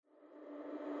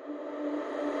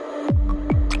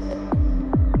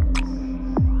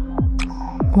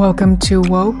Welcome to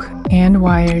Woke and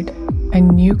Wired, a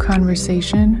new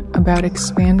conversation about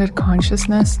expanded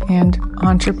consciousness and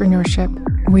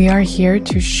entrepreneurship. We are here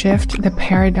to shift the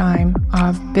paradigm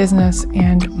of business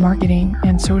and marketing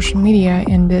and social media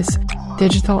in this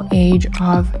digital age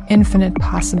of infinite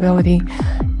possibility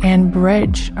and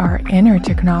bridge our inner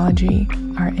technology,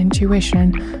 our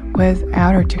intuition, with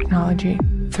outer technology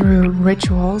through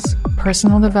rituals,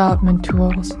 personal development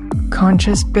tools,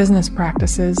 conscious business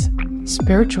practices,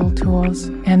 spiritual tools,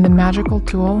 and the magical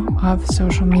tool of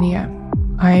social media.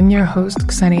 I am your host,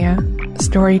 Ksenia,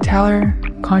 storyteller,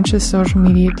 conscious social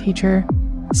media teacher,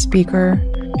 speaker,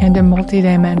 and a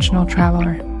multidimensional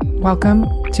traveler. Welcome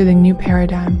to the new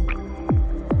paradigm.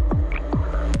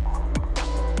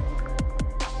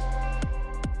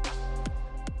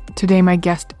 Today, my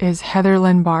guest is Heather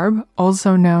Lynn Barb,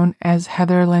 also known as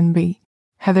Heather Lynn B.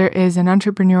 Heather is an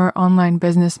entrepreneur, online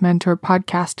business mentor,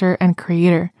 podcaster, and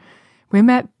creator. We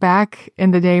met back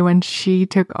in the day when she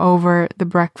took over the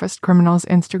Breakfast Criminals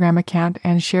Instagram account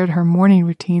and shared her morning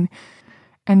routine.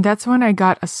 And that's when I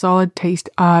got a solid taste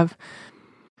of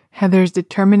Heather's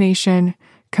determination,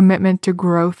 commitment to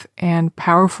growth, and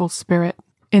powerful spirit.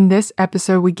 In this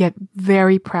episode, we get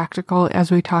very practical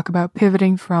as we talk about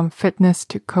pivoting from fitness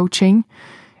to coaching,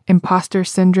 imposter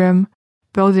syndrome,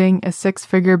 building a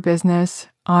six-figure business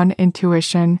on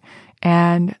intuition,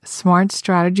 and smart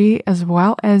strategy, as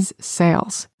well as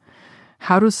sales.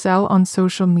 How to sell on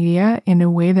social media in a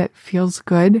way that feels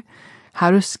good,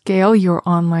 how to scale your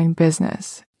online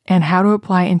business, and how to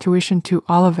apply intuition to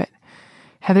all of it.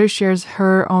 Heather shares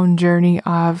her own journey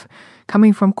of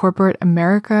coming from corporate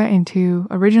America into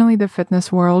originally the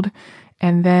fitness world,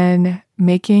 and then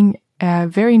making a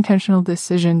very intentional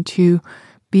decision to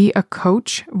be a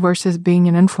coach versus being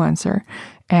an influencer.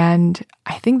 And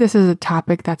I think this is a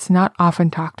topic that's not often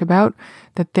talked about,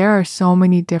 that there are so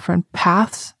many different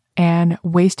paths and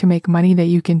ways to make money that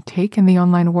you can take in the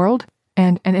online world.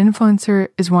 And an influencer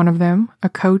is one of them, a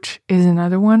coach is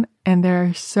another one, and there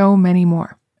are so many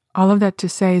more. All of that to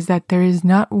say is that there is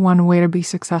not one way to be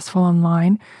successful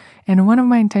online. And one of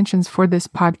my intentions for this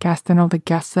podcast and all the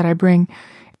guests that I bring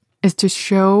is to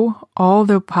show all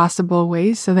the possible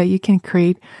ways so that you can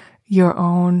create your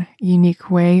own unique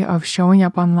way of showing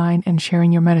up online and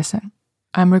sharing your medicine.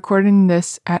 I'm recording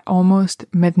this at almost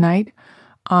midnight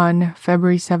on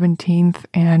February 17th,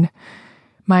 and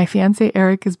my fiance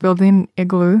Eric is building an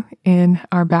igloo in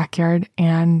our backyard,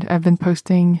 and I've been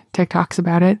posting TikToks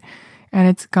about it. And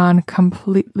it's gone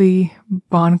completely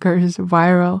bonkers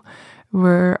viral.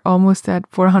 We're almost at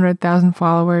 400,000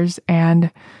 followers,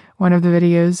 and one of the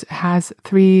videos has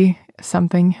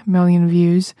 3-something million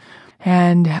views.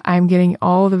 And I'm getting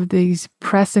all of these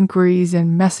press inquiries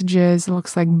and messages. It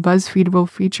looks like BuzzFeed will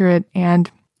feature it. And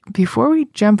before we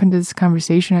jump into this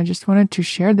conversation, I just wanted to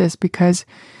share this because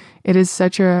it is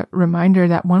such a reminder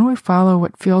that when we follow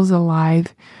what feels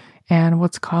alive and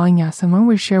what's calling us, and when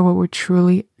we share what we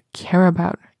truly care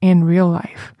about in real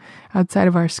life outside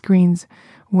of our screens,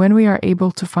 when we are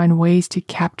able to find ways to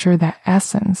capture that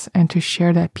essence and to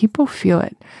share that, people feel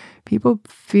it. People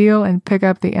feel and pick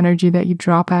up the energy that you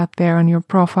drop out there on your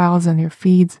profiles and your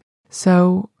feeds.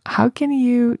 So how can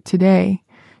you today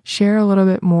share a little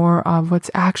bit more of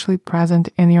what's actually present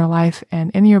in your life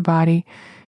and in your body,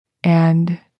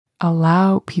 and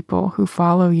allow people who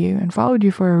follow you and followed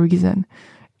you for a reason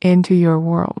into your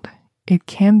world? It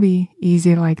can be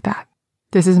easy like that.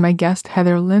 This is my guest,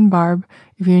 Heather Lynn Barb.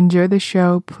 If you enjoy the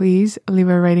show, please leave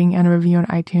a rating and a review on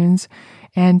iTunes,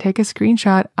 and take a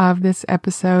screenshot of this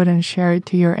episode and share it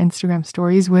to your Instagram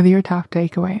stories with your top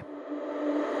takeaway.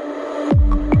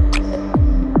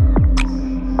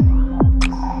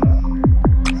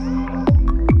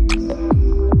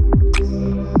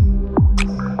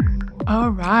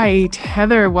 All right,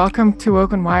 Heather, welcome to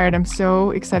Woke and Wired. I'm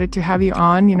so excited to have you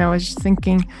on. I was just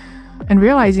thinking and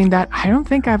realizing that I don't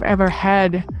think I've ever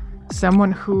had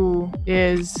someone who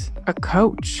is a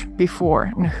coach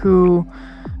before and who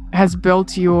has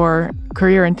built your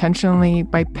career intentionally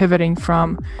by pivoting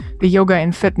from the yoga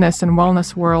and fitness and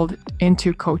wellness world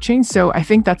into coaching. So I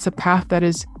think that's a path that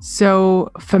is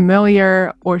so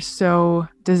familiar or so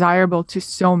desirable to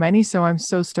so many. So I'm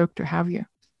so stoked to have you.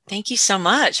 Thank you so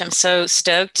much. I'm so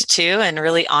stoked too, and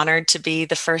really honored to be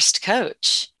the first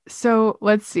coach. So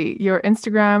let's see. Your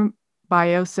Instagram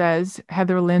bio says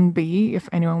Heather Lynn B, if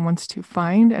anyone wants to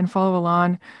find and follow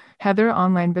along. Heather,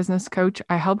 online business coach.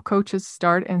 I help coaches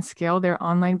start and scale their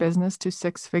online business to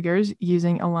 6 figures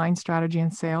using aligned strategy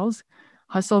and sales.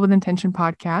 Hustle with Intention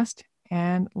podcast,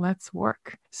 and let's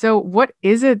work. So what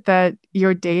is it that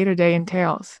your day-to-day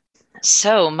entails?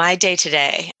 So my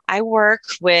day-to-day, I work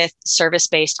with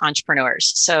service-based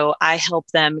entrepreneurs. So I help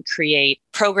them create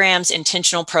programs,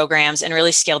 intentional programs, and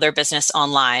really scale their business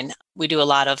online. We do a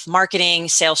lot of marketing,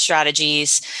 sales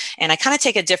strategies, and I kind of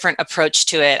take a different approach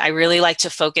to it. I really like to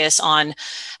focus on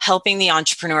helping the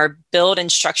entrepreneur build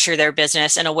and structure their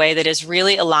business in a way that is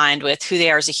really aligned with who they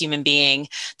are as a human being,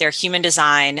 their human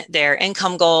design, their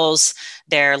income goals,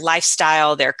 their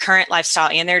lifestyle, their current lifestyle,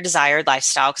 and their desired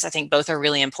lifestyle, because I think both are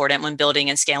really important when building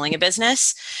and scaling a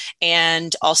business,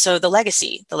 and also the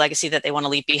legacy that they want to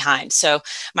leave behind. So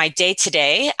my day to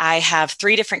day, I have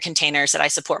 3 different containers that I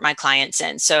support my clients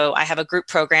in. So I have a group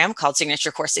program called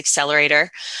Signature Course Accelerator.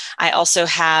 I also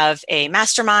have a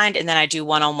mastermind, and then I do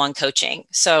one-on-one coaching.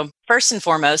 So first and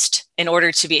foremost, in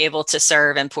order to be able to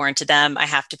serve and pour into them, I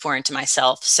have to pour into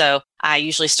myself. So I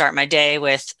usually start my day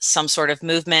with some sort of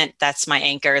movement. That's my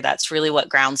anchor. That's really what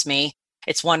grounds me.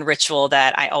 It's one ritual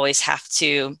that I always have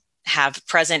to have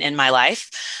present in my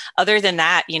life. Other than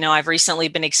that, I've recently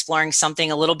been exploring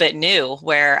something a little bit new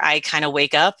where I kind of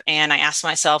wake up and I ask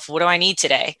myself, what do I need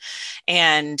today?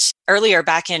 And earlier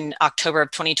back in October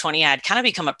of 2020, I had kind of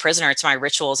become a prisoner to my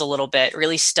rituals a little bit,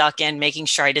 really stuck in making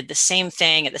sure I did the same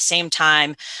thing at the same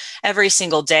time every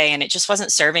single day. And it just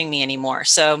wasn't serving me anymore.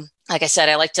 So like I said,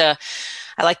 I like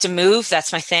to move.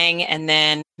 That's my thing. And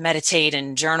then meditate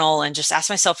and journal and just ask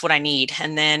myself what I need.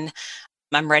 And then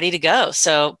I'm ready to go.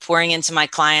 So pouring into my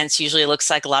clients usually looks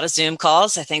like a lot of Zoom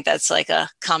calls. I think that's like a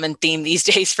common theme these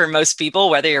days for most people,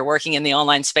 whether you're working in the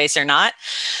online space or not.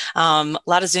 A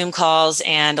lot of Zoom calls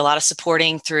and a lot of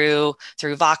supporting through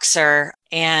Voxer,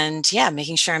 and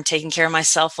making sure I'm taking care of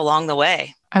myself along the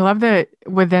way. I love that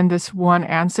within this one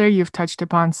answer, you've touched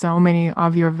upon so many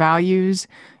of your values,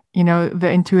 the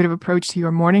intuitive approach to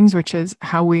your mornings, which is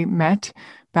how we met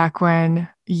back when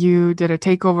you did a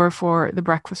takeover for the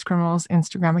Breakfast Criminals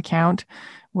Instagram account.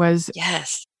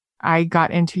 Yes. I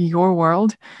got into your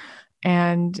world,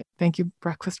 and thank you,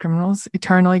 Breakfast Criminals.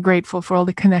 Eternally grateful for all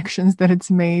the connections that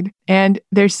it's made. And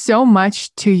there's so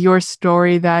much to your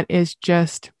story that is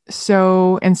just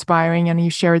so inspiring, and you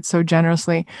share it so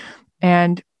generously.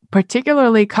 And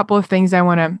particularly a couple of things I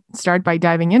want to start by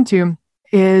diving into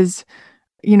is,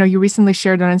 you recently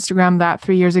shared on Instagram that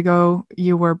 3 years ago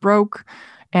you were broke,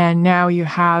 and now you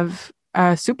have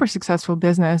a super successful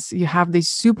business. You have these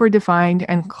super defined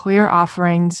and clear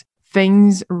offerings.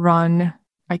 Things run,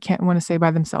 I can't want to say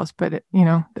by themselves, but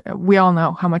we all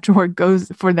know how much work goes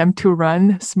for them to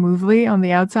run smoothly on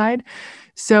the outside.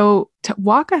 So to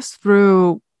walk us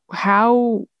through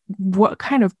what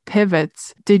kind of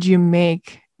pivots did you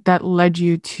make that led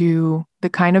you to the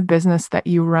kind of business that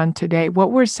you run today?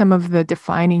 What were some of the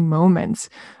defining moments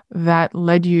that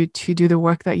led you to do the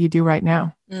work that you do right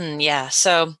now?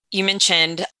 So you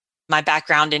mentioned my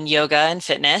background in yoga and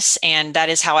fitness, and that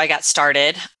is how I got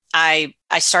started. I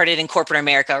started in corporate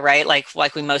America, right? Like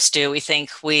we most do. We think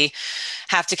we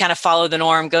have to kind of follow the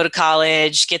norm, go to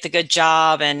college, get the good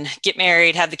job, and get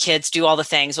married, have the kids, do all the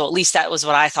things. Well, at least that was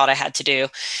what I thought I had to do.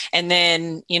 And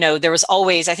then, there was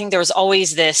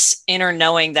always this inner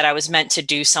knowing that I was meant to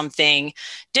do something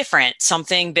different,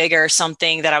 something bigger,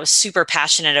 something that I was super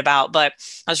passionate about, but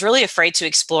I was really afraid to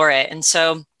explore it. And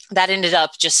so that ended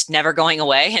up just never going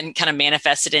away and kind of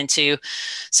manifested into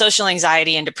social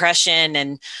anxiety and depression,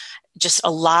 and just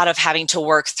a lot of having to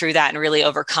work through that and really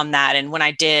overcome that. And when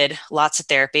I did, lots of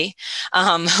therapy,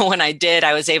 when I did,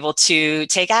 I was able to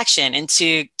take action and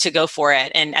to go for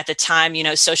it. And at the time,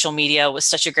 social media was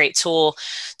such a great tool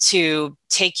to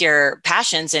take your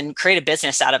passions and create a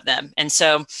business out of them. And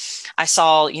so I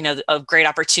saw, a great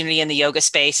opportunity in the yoga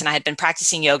space, and I had been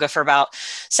practicing yoga for about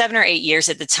 7 or 8 years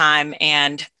at the time.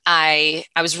 And I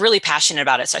was really passionate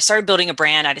about it. So I started building a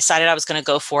brand. I decided I was going to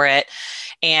go for it.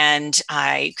 And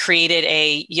I created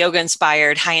a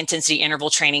yoga-inspired high-intensity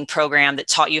interval training program that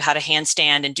taught you how to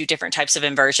handstand and do different types of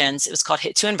inversions. It was called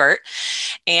Hit to Invert.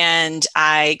 And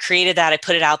I created that. I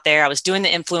put it out there. I was doing the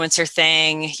influencer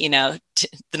thing,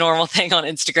 the normal thing on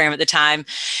Instagram at the time.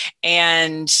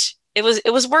 And it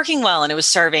was working well, and it was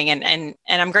serving, and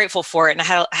I'm grateful for it. And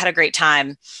I had a great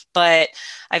time. But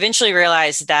I eventually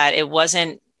realized that it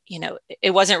wasn't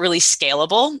really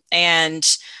scalable.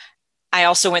 And I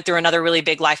also went through another really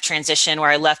big life transition where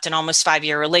I left an almost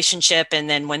 5-year relationship. And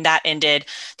then when that ended,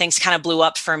 things kind of blew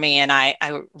up for me. And I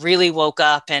really woke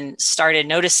up and started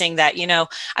noticing that, it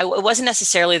wasn't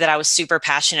necessarily that I was super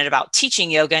passionate about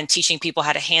teaching yoga and teaching people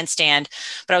how to handstand,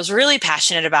 but I was really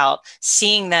passionate about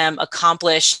seeing them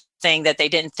accomplish thing that they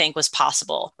didn't think was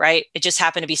possible, right? It just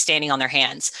happened to be standing on their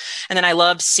hands. And then I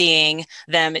loved seeing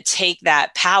them take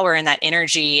that power and that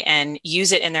energy and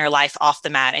use it in their life off the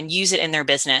mat and use it in their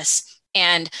business.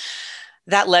 And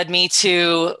that led me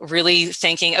to really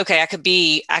thinking, okay, I could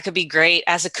be great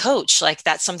as a coach. Like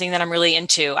that's something that I'm really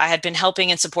into. I had been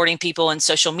helping and supporting people in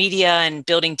social media and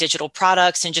building digital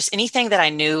products and just anything that I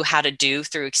knew how to do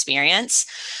through experience.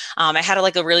 I had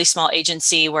like a really small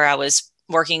agency where I was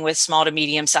working with small to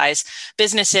medium sized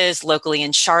businesses locally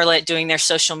in Charlotte, doing their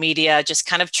social media, just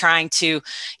kind of trying to,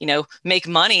 make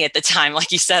money at the time.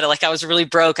 Like you said, like I was really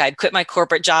broke. I'd quit my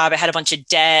corporate job. I had a bunch of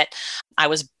debt.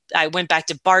 I went back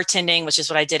to bartending, which is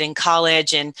what I did in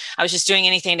college. And I was just doing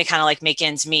anything to kind of like make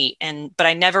ends meet. But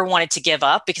I never wanted to give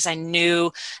up because I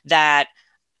knew that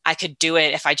I could do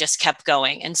it if I just kept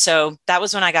going. And so that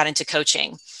was when I got into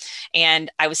coaching.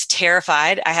 And I was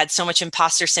terrified. I had so much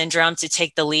imposter syndrome to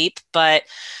take the leap, but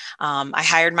I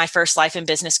hired my first life and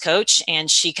business coach, and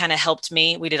she kind of helped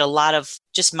me. We did a lot of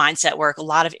just mindset work, a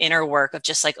lot of inner work of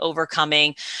just like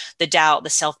overcoming the doubt, the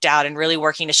self-doubt, and really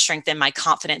working to strengthen my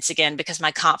confidence again, because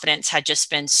my confidence had just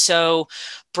been so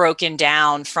broken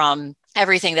down from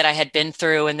everything that I had been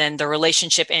through, and then the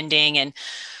relationship ending and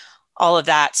all of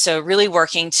that. So really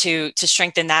working to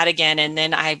strengthen that again. And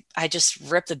then I just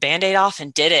ripped the Band-Aid off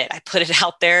and did it. I put it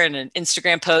out there in an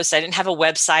Instagram post. I didn't have a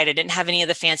website. I didn't have any of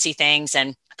the fancy things,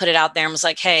 and put it out there and was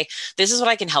like, hey, this is what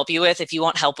I can help you with. If you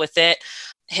want help with it,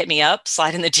 hit me up,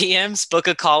 slide in the DMs, book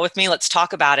a call with me. Let's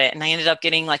talk about it. And I ended up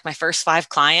getting like my first 5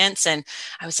 clients, and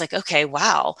I was like, okay,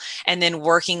 wow. And then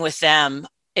working with them,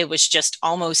 it was just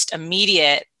almost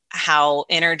immediate how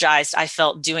energized I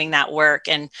felt doing that work.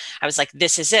 And I was like,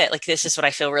 this is it. Like, this is what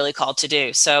I feel really called to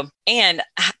do. So, and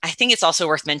I think it's also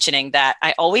worth mentioning that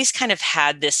I always kind of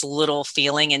had this little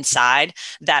feeling inside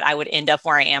that I would end up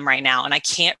where I am right now. And I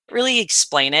can't really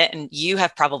explain it. And you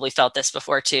have probably felt this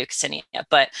before too, Ksenia,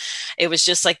 but it was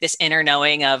just like this inner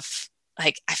knowing of,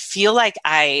 like, I feel like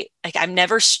I'm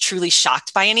never truly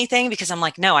shocked by anything, because I'm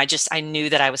like, no, I knew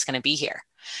that I was going to be here.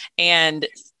 And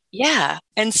yeah.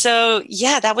 And so,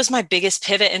 yeah, that was my biggest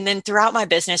pivot. And then throughout my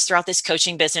business, throughout this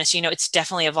coaching business, it's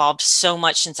definitely evolved so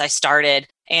much since I started.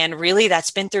 And really,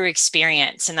 that's been through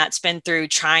experience, and that's been through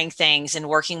trying things and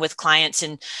working with clients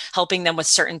and helping them with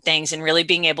certain things, and really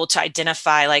being able to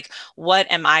identify, like, what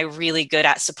am I really good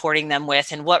at supporting them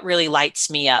with, and what really lights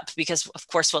me up? Because of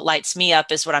course, what lights me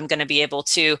up is what I'm going to be able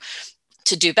to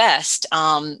do best,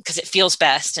 because it feels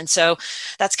best. And so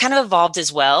that's kind of evolved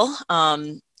as well.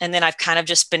 And then I've kind of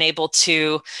just been able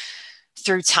to,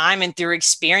 through time and through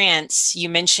experience, you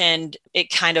mentioned it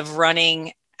kind of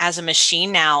running as a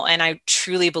machine now. And I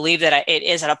truly believe that it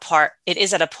is at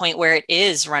a point where it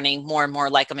is running more and more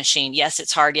like a machine. Yes,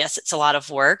 it's hard. Yes, it's a lot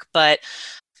of work, but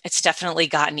it's definitely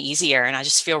gotten easier. And I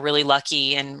just feel really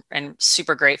lucky and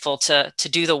super grateful to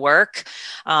do the work.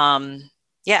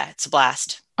 Yeah, it's a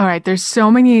blast. All right, there's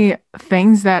so many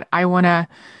things that I want to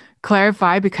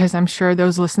clarify, because I'm sure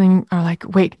those listening are like,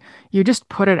 wait, you just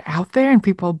put it out there and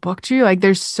people booked you? Like,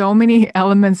 there's so many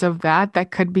elements of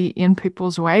that could be in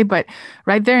people's way. But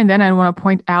right there and then, I want to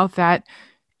point out that,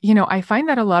 I find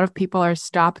that a lot of people are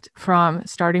stopped from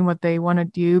starting what they want to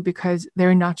do because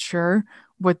they're not sure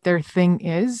what their thing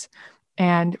is.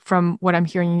 And from what I'm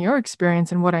hearing in your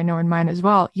experience and what I know in mine as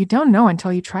well, you don't know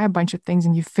until you try a bunch of things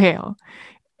and you fail.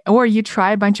 Or you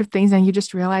try a bunch of things and you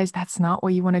just realize that's not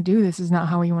what you want to do. This is not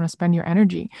how you want to spend your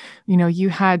energy. You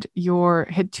had your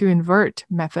hit to invert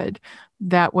method.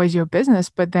 That was your business,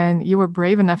 but then you were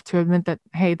brave enough to admit that,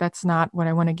 hey, that's not what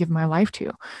I want to give my life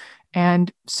to.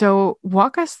 And so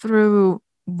walk us through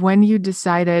when you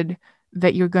decided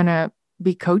that you're going to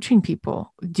be coaching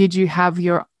people. Did you have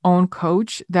your own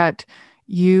coach that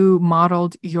you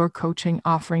modeled your coaching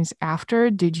offerings after?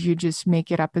 Did you just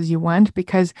make it up as you went?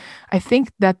 Because I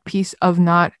think that piece of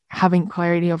not having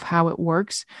clarity of how it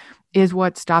works is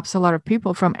what stops a lot of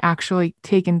people from actually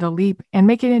taking the leap and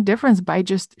making a difference by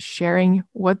just sharing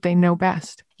what they know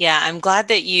best. Yeah, I'm glad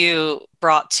that you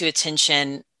brought to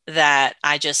attention that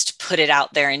I just put it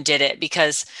out there and did it,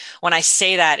 because when I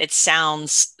say that, it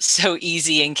sounds so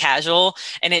easy and casual,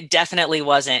 and it definitely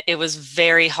wasn't. It was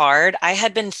very hard. I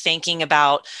had been thinking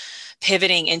about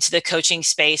pivoting into the coaching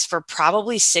space for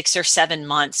probably 6 or 7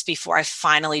 months before I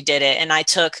finally did it. And I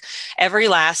took every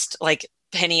last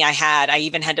penny I had. I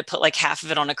even had to put like half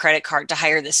of it on a credit card to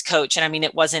hire this coach. And I mean,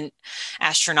 it wasn't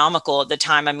astronomical at the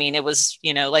time. I mean, it was,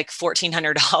 like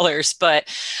 $1,400, but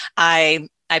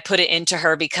I put it into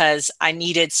her because I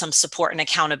needed some support and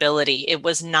accountability. It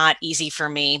was not easy for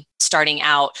me starting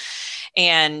out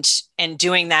and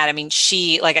doing that. I mean,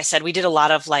 she, like I said, we did a lot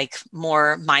of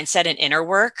more mindset and inner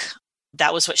work.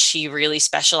 That was what she really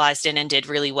specialized in and did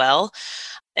really well.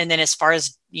 And then as far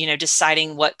as,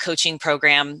 deciding what coaching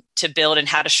program to build and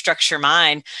how to structure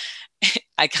mine,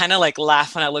 I kind of like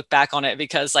laugh when I look back on it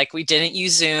because like we didn't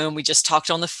use Zoom. We just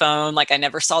talked on the phone. Like I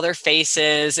never saw their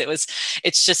faces.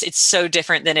 It's so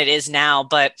different than it is now.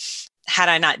 But had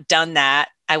I not done that,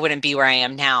 I wouldn't be where I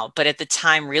am now. But at the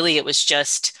time, really, it was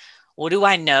just, what do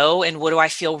I know and what do I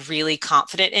feel really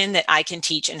confident in that I can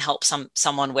teach and help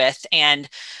someone with? And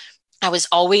I was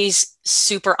always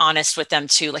super honest with them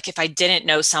too. Like if I didn't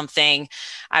know something,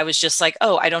 I was just like,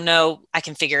 oh, I don't know, I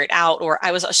can figure it out. Or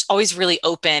I was always really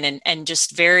open and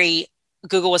just very,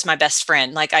 Google was my best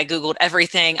friend. Like I Googled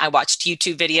everything. I watched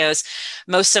YouTube videos.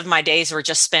 Most of my days were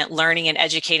just spent learning and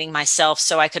educating myself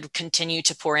so I could continue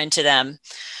to pour into them.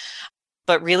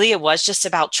 But really, it was just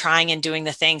about trying and doing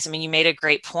the things. I mean, you made a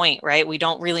great point, right? We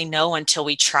don't really know until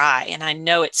we try. And I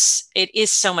know it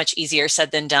is so much easier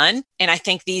said than done. And I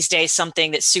think these days,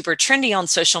 something that's super trendy on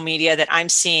social media that I'm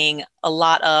seeing a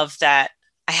lot of that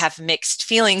I have mixed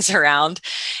feelings around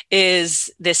is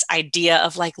this idea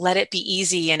of like, let it be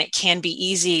easy and it can be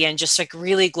easy and just like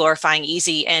really glorifying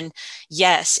easy. And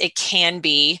yes, it can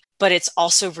be, but it's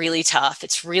also really tough.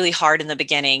 It's really hard in the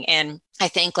beginning. And I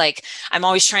think like I'm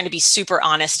always trying to be super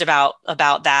honest about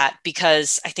that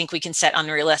because I think we can set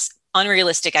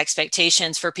unrealistic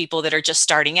expectations for people that are just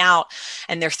starting out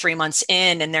and they're 3 months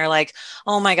in and they're like,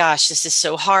 oh my gosh, this is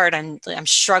so hard. I'm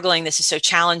struggling. This is so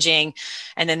challenging.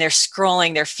 And then they're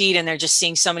scrolling their feed and they're just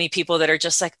seeing so many people that are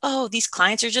just like, oh, these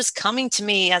clients are just coming to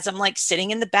me as I'm like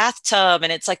sitting in the bathtub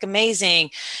and it's like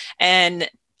amazing. And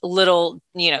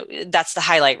that's the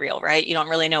highlight reel, right? You don't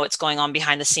really know what's going on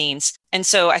behind the scenes. And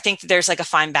so I think there's like a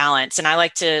fine balance. And I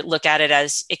like to look at it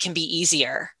as it can be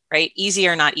easier, right?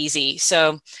 Easier, not easy.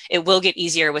 So it will get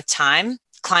easier with time.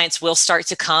 Clients will start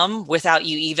to come without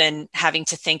you even having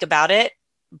to think about it.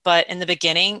 But in the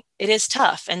beginning, it is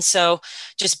tough. And so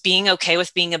just being okay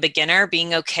with being a beginner,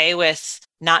 being okay with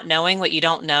not knowing what you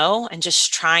don't know and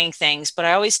just trying things. But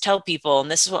I always tell people,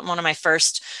 and this is what one of my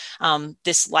first,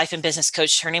 this life and business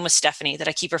coach, her name was Stephanie, that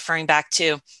I keep referring back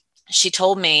to. She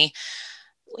told me,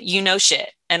 you know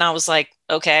shit. And I was like,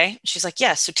 okay. She's like,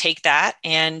 yes. So take that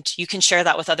and you can share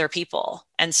that with other people.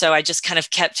 And so I just kind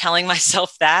of kept telling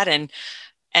myself that.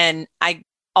 And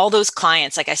all those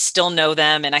clients, like I still know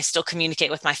them and I still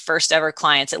communicate with my first ever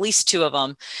clients, at least 2 of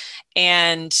them.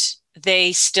 And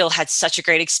they still had such a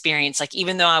great experience. Like,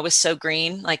 even though I was so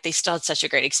green, like they still had such a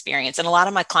great experience. And a lot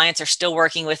of my clients are still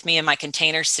working with me in my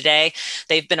containers today.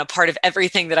 They've been a part of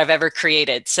everything that I've ever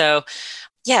created. So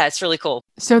yeah, it's really cool.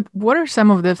 So what are some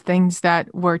of the things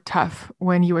that were tough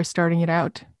when you were starting it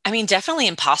out? I mean, definitely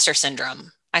imposter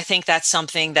syndrome. I think that's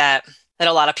something that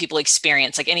a lot of people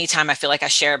experience. Like anytime I feel like I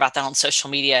share about that on social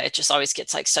media, it just always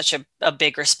gets like such a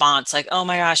big response, like, oh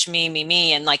my gosh,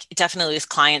 me. And like definitely with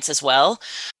clients as well.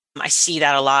 I see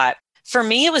that a lot. For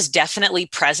me, it was definitely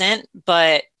present,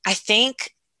 but I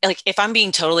think like if I'm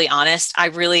being totally honest, I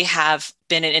really have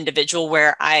been an individual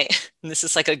where and this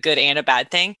is like a good and a bad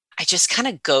thing, I just kind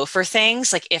of go for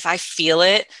things. Like if I feel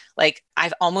it, like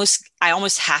I almost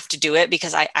have to do it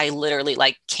because I literally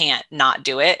like can't not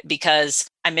do it, because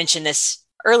I mentioned this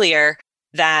earlier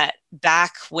that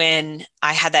back when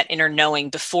I had that inner knowing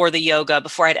before the yoga,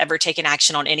 before I'd ever taken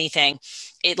action on anything,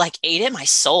 it like ate at my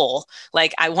soul.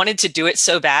 Like I wanted to do it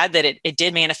so bad that it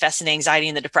did manifest in the anxiety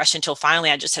and the depression until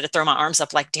finally I just had to throw my arms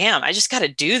up like, damn, I just got to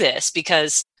do this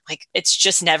because like it's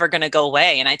just never going to go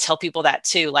away. And I tell people that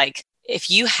too, like,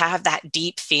 if you have that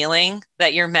deep feeling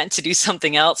that you're meant to do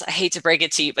something else, I hate to break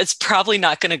it to you, but it's probably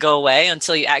not going to go away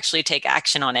until you actually take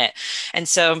action on it. And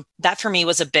so that for me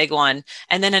was a big one.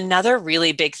 And then another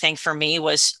really big thing for me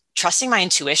was trusting my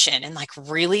intuition and like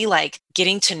really like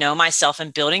getting to know myself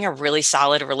and building a really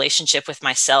solid relationship with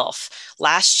myself.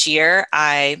 Last year,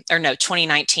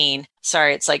 2019,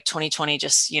 sorry, it's like 2020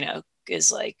 just,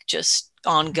 is like just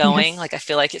ongoing. Yes. Like I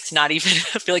feel like it's not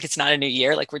a new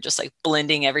year. Like we're just like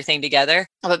blending everything together.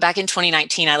 But back in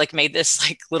 2019, I like made this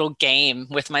like little game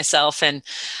with myself, and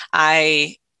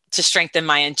to strengthen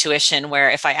my intuition, where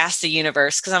if I ask the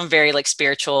universe, because I'm very like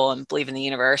spiritual and believe in the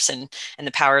universe and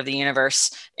the power of the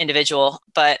universe individual,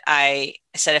 but I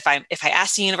said, if I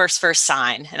ask the universe for a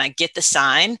sign and I get the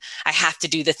sign, I have to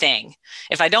do the thing.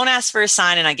 If I don't ask for a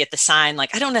sign and I get the sign,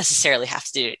 like I don't necessarily have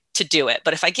to do it.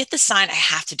 But if I get the sign, I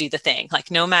have to do the thing, like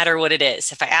no matter what it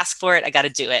is. If I ask for it, I got to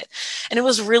do it. And it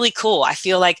was really cool. I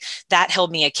feel like that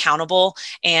held me accountable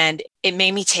and it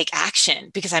made me take action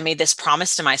because I made this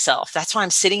promise to myself. That's why I'm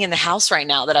sitting in the house right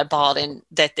now that I bought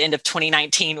at the end of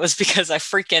 2019, was because I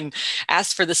freaking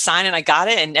asked for the sign and I got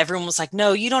it. And everyone was like,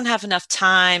 no, you don't have enough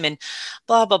time and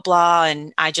blah, blah, blah.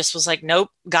 And I just was like, nope,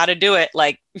 got to do it.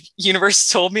 Like universe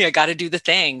told me I got to do the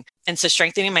thing. And so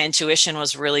strengthening my intuition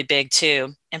was really big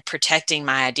too, and protecting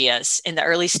my ideas in the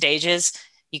early stages.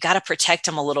 you got to protect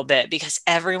them a little bit, because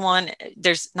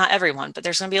there's not everyone, but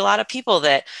there's going to be a lot of people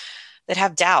that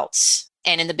have doubts.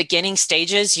 And in the beginning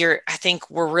stages, I think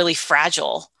we're really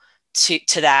fragile to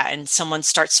that. And someone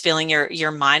starts filling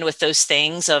your mind with those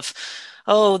things of,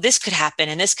 oh, this could happen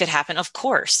and this could happen. Of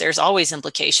course, there's always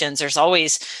implications. There's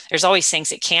always things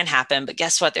that can happen. But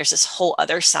guess what? There's this whole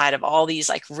other side of all these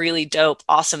like really dope,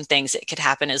 awesome things that could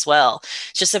happen as well.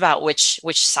 It's just about which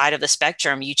side of the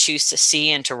spectrum you choose to see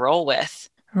and to roll with.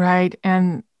 Right.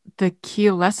 And the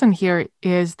key lesson here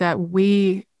is that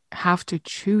we have to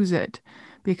choose it.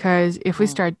 Because if we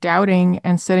start doubting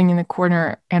and sitting in the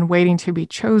corner and waiting to be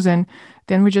chosen,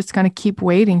 then we're just going to keep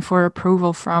waiting for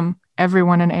approval from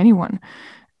everyone and anyone.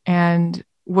 And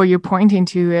what you're pointing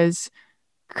to is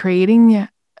creating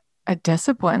a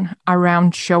discipline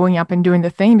around showing up and doing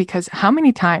the thing. Because how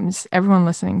many times, everyone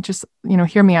listening, just,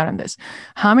 hear me out on this.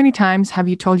 How many times have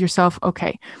you told yourself,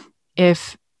 okay,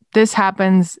 if this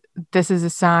happens, this is a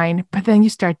sign, but then you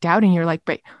start doubting, you're like,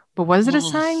 but was it a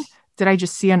sign? Did I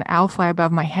just see an owl fly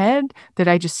above my head? Did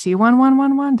I just see 1, 1,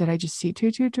 1, 1? Did I just see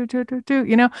 2, 2, 2, 2, 2,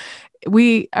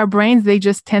 2? Our brains, they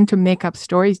just tend to make up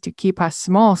stories to keep us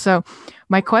small. So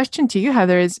my question to you,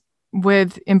 Heather, is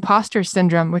with imposter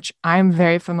syndrome, which I'm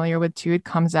very familiar with too, it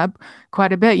comes up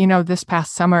quite a bit. This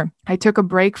past summer, I took a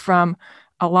break from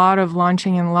a lot of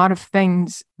launching and a lot of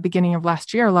things. Beginning of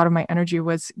last year, a lot of my energy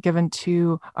was given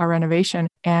to our renovation.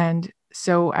 And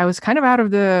so I was kind of out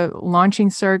of the launching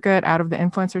circuit, out of the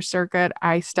influencer circuit.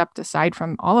 I stepped aside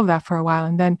from all of that for a while.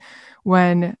 And then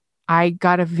when I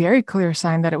got a very clear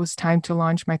sign that it was time to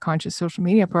launch my conscious social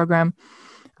media program,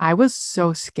 I was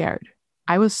so scared.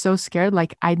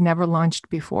 Like I'd never launched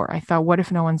before. I thought, what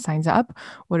if no one signs up?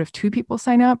 What if 2 people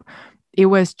sign up? It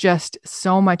was just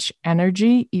so much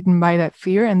energy eaten by that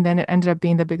fear. And then it ended up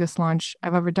being the biggest launch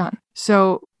I've ever done.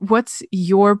 So what's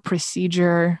your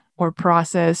procedure or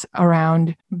process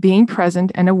around being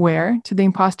present and aware to the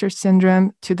imposter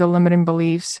syndrome, to the limiting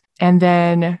beliefs, and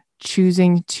then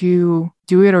choosing to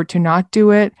do it or to not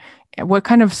do it? What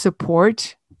kind of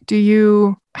support do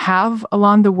you have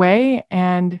along the way?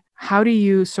 And how do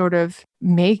you sort of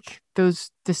make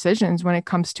those decisions when it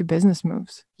comes to business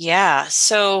moves? Yeah.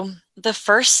 So the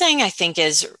first thing I think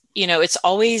is, it's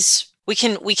always, we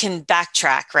can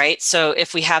backtrack, right? So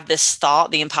if we have this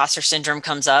thought, the imposter syndrome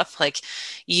comes up, like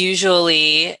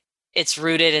usually it's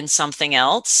rooted in something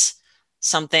else,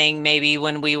 something maybe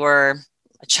when we were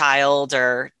a child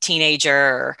or teenager.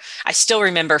 Or I still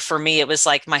remember, for me, it was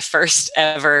like my first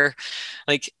ever,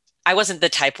 like, I wasn't the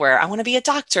type where I want to be a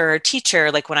doctor or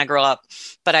teacher, like when I grow up,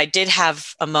 but I did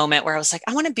have a moment where I was like,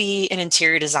 I want to be an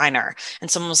interior designer.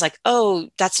 And someone was like, oh,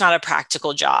 that's not a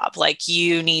practical job. Like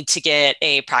you need to get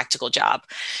a practical job.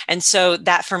 And so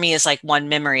that for me is like one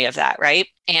memory of that. Right.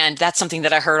 And that's something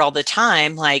that I heard all the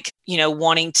time, like,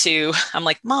 wanting to, I'm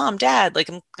like, Mom, Dad, like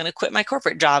I'm going to quit my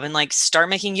corporate job and like start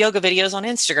making yoga videos on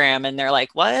Instagram. And they're like,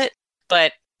 what?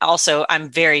 But also,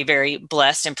 I'm very, very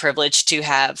blessed and privileged to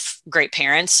have great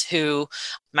parents who,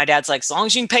 my dad's like, as long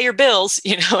as you can pay your bills,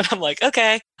 and I'm like,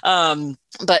 okay.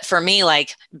 But for me,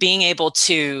 like being able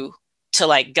to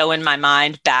like go in my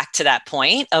mind back to that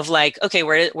point of like, okay,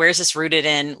 where is this rooted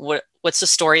in? What's the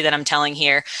story that I'm telling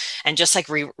here? And just like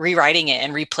rewriting it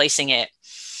and replacing it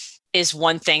is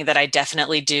one thing that I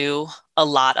definitely do a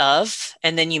lot of.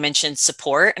 And then you mentioned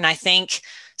support. And I think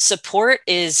support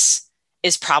is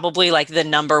probably like the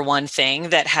number one thing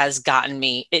that has gotten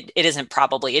me. It isn't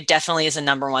probably, it definitely is a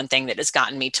number one thing that has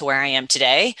gotten me to where I am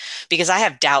today, because I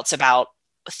have doubts about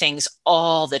things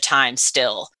all the time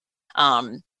still.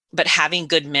 But having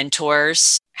good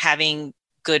mentors, having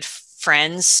good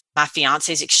friends, my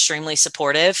fiance is extremely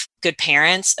supportive, good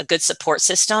parents, a good support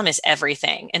system is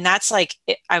everything. And that's like,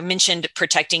 I mentioned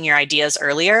protecting your ideas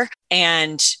earlier,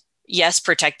 and yes,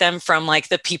 protect them from like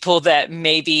the people that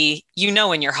maybe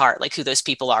in your heart, like who those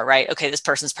people are, right? Okay, this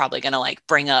person's probably going to like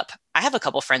bring up, I have a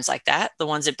couple friends like that, the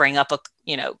ones that bring up,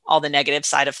 all the negative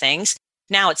side of things.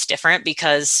 Now it's different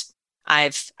because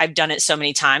I've done it so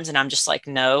many times and I'm just like,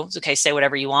 no, it's okay, say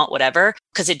whatever you want, whatever,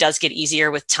 because it does get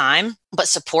easier with time. But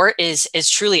support is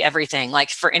truly everything.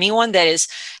 Like for anyone that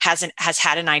has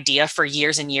had an idea for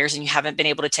years and years and you haven't been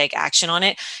able to take action on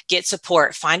it, get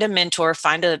support, find a mentor,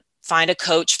 find a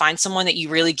coach, find someone that you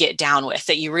really get down with,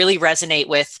 that you really resonate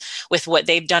with what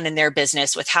they've done in their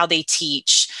business, with how they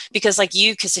teach. Because like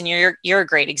Kristen, you're a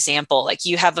great example. Like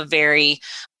you have a very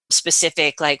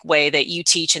specific like way that you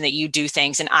teach and that you do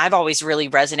things. And I've always really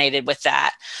resonated with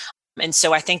that. And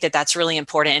so I think that that's really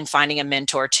important in finding a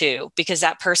mentor too, because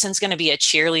that person's going to be a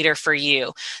cheerleader for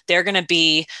you. They're going to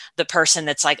be the person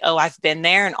that's like, oh, I've been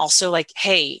there. And also like,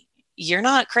 hey, you're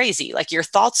not crazy. Like your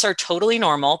thoughts are totally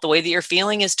normal. The way that you're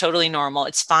feeling is totally normal.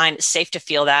 It's fine. It's safe to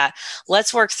feel that.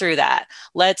 Let's work through that.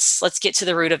 Let's get to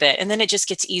the root of it. And then it just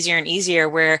gets easier and easier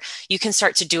where you can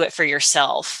start to do it for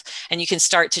yourself. And you can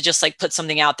start to just like put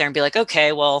something out there and be like,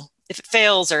 okay, well, if it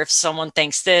fails or if someone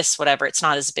thinks this, whatever, it's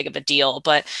not as big of a deal.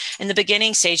 But in the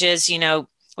beginning stages,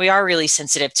 we are really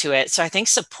sensitive to it. So I think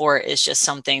support is just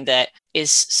something that is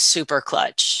super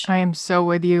clutch. I am so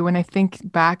with you. When I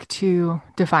think back to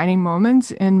defining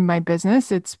moments in my business,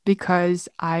 it's because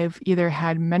I've either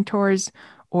had mentors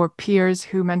or peers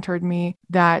who mentored me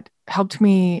that helped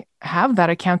me have that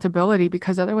accountability,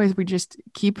 because otherwise we just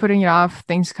keep putting it off.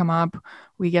 Things come up.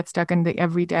 We get stuck in the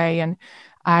everyday. And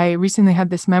I recently had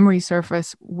this memory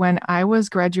surface when I was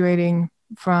graduating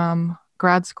from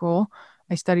grad school.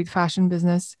 I studied fashion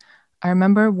business. I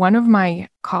remember one of my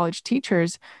college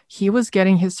teachers, he was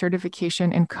getting his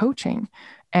certification in coaching,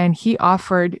 and he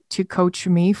offered to coach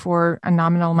me for a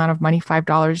nominal amount of money,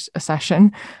 $5 a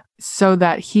session, so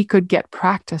that he could get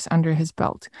practice under his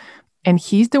belt. And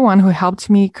he's the one who helped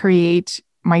me create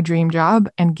my dream job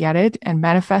and get it and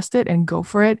manifest it and go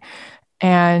for it.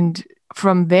 And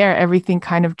from there, everything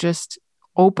kind of just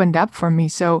opened up for me.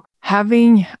 So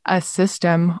having a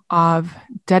system of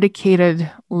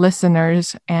dedicated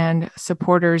listeners and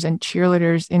supporters and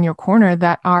cheerleaders in your corner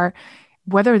that are,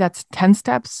 whether that's 10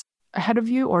 steps ahead of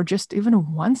you or just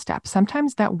even one step,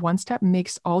 sometimes that one step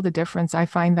makes all the difference. I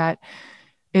find that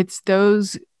it's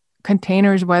those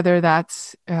containers, whether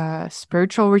that's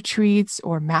spiritual retreats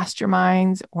or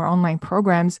masterminds or online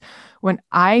programs, when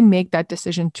I make that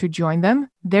decision to join them,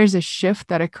 there's a shift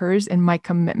that occurs in my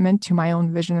commitment to my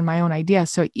own vision and my own idea.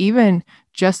 So even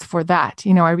just for that,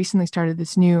 I recently started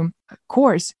this new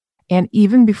course, and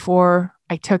even before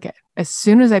I took it, as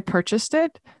soon as I purchased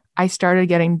it, I started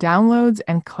getting downloads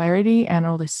and clarity, and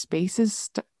all the spaces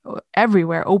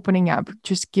everywhere opening up,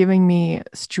 just giving me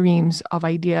streams of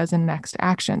ideas and next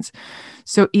actions.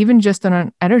 So even just on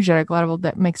an energetic level,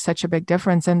 that makes such a big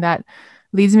difference. And that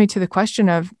leads me to the question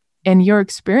of, in your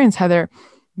experience, Heather,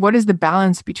 what is the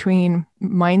balance between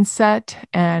mindset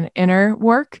and inner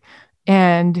work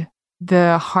and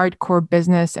the hardcore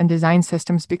business and design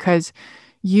systems? Because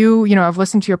I've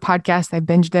listened to your podcast. I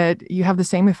binged it. You have the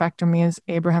same effect on me as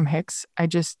Abraham Hicks.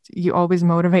 You always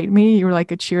motivate me. You're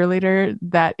like a cheerleader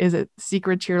that is a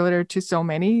secret cheerleader to so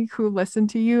many who listen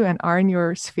to you and are in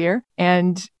your sphere.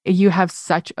 And you have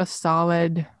such a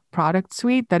solid product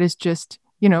suite that is just,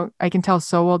 I can tell,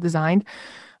 so well designed.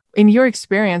 In your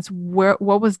experience, what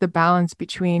was the balance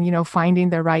between, finding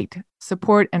the right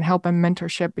support and help and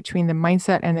mentorship between the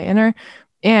mindset and the inner?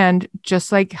 And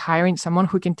just like hiring someone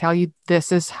who can tell you,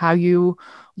 this is how you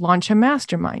launch a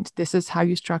mastermind. This is how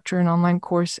you structure an online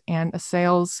course and a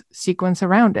sales sequence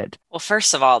around it. Well,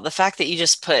 first of all, the fact that you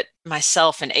just put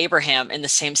myself and Abraham in the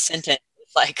same sentence,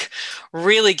 like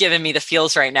really giving me the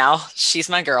feels right now. She's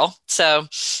my girl. So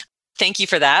thank you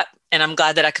for that. And I'm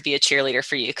glad that I could be a cheerleader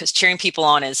for you, because cheering people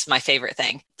on is my favorite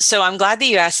thing. So I'm glad that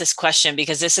you asked this question,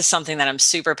 because this is something that I'm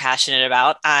super passionate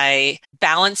about.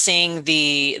 Balancing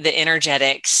the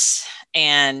energetics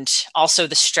and also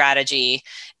the strategy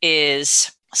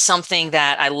is something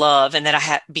that I love and that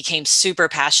I became super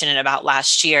passionate about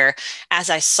last year as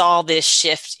I saw this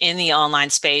shift in the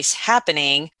online space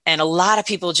happening, and a lot of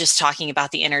people just talking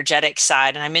about the energetic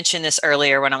side. And I mentioned this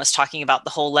earlier when I was talking about the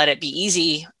whole let it be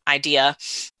easy idea,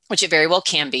 which it very well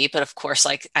can be, but of course,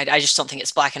 I just don't think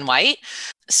it's black and white.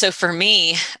 So for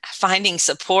me, finding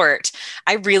support,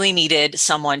 I really needed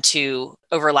someone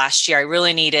over last year, I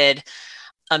really needed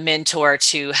a mentor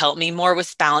to help me more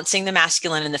with balancing the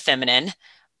masculine and the feminine,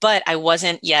 but I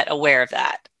wasn't yet aware of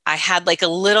that. I had a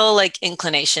little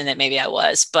inclination that maybe I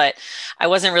was, but I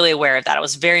wasn't really aware of that. I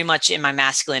was very much in my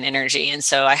masculine energy. And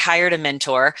so I hired a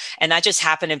mentor, and that just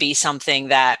happened to be something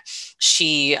that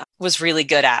she was really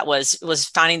good at, was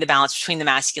finding the balance between the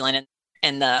masculine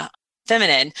and the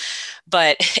feminine.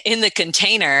 But in the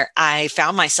container, I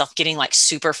found myself getting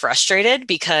super frustrated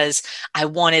because I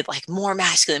wanted more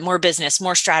masculine, more business,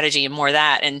 more strategy, and more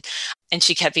that. And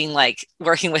she kept being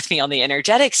working with me on the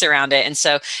energetics around it. And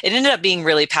so it ended up being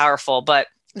really powerful. But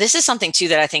this is something too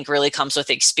that I think really comes with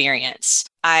experience.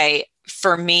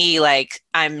 For me,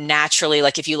 I'm naturally,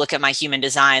 if you look at my human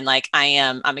design,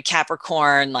 I'm a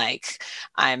Capricorn,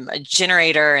 I'm a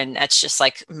generator, and that's just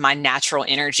my natural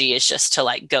energy is just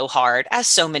to go hard, as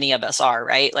so many of us are,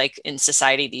 right? In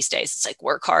society these days, it's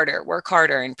work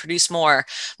harder and produce more.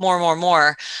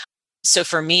 So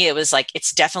for me, it was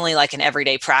it's definitely an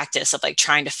everyday practice of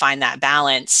trying to find that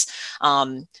balance,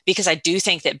 because I do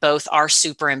think that both are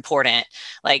super important.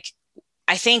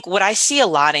 I think what I see a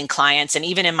lot in clients and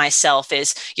even in myself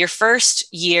is your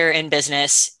first year in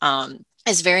business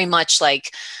is very much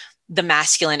like the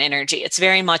masculine energy. It's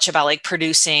very much about like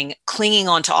producing, clinging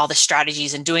on to all the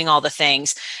strategies and doing all the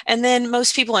things. And then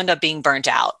most people end up being burnt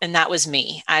out. And that was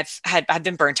me. I've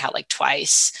been burnt out like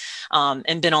twice,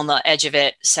 and been on the edge of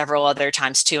it several other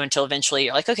times too, until eventually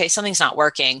you're like, okay, something's not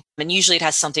working. And usually it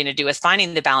has something to do with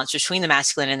finding the balance between the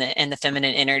masculine and the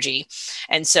feminine energy.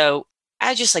 And so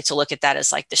I just like to look at that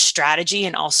as like the strategy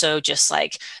and also just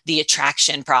like the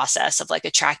attraction process of like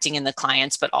attracting in the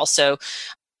clients, but also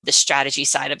the strategy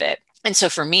side of it. And so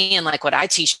for me, and like what I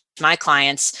teach my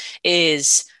clients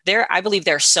is I believe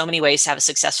there are so many ways to have a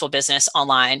successful business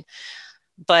online,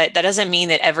 but that doesn't mean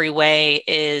that every way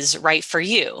is right for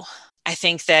you. I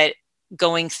think that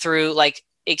going through like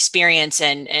experience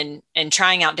and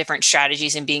trying out different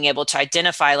strategies and being able to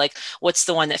identify like what's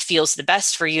the one that feels the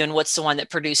best for you and what's the one that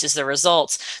produces the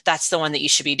results, that's the one that you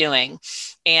should be doing.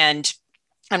 And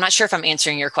I'm not sure if I'm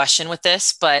answering your question with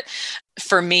this, but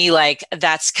for me, like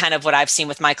that's kind of what I've seen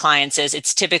with my clients is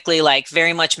it's typically like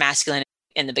very much masculine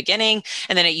in the beginning.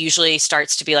 And then it usually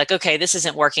starts to be like, okay, this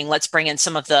isn't working. Let's bring in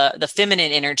some of the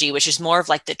feminine energy, which is more of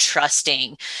like the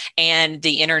trusting and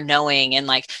the inner knowing and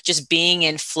like just being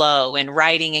in flow and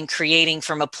writing and creating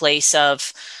from a place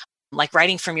of like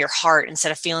writing from your heart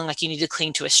instead of feeling like you need to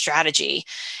cling to a strategy.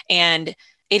 And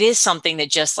it is something that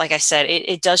just, like I said,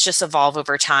 it does just evolve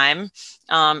over time.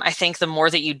 I think the more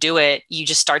that you do it, you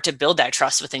just start to build that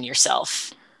trust within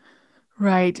yourself.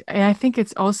 Right. And I think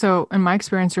it's also, in my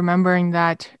experience, remembering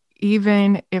that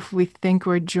even if we think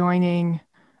we're joining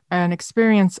an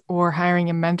experience or hiring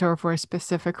a mentor for a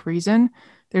specific reason,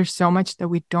 there's so much that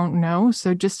we don't know.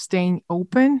 So just staying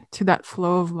open to that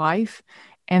flow of life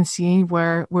and seeing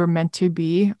where we're meant to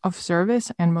be of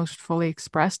service and most fully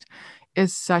expressed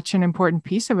is such an important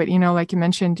piece of it. You know, like you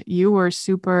mentioned, you were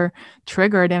super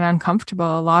triggered and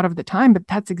uncomfortable a lot of the time, but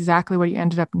that's exactly what you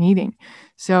ended up needing.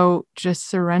 So just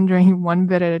surrendering one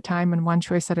bit at a time and one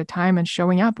choice at a time and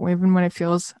showing up, even when it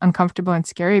feels uncomfortable and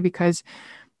scary, because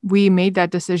we made that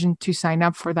decision to sign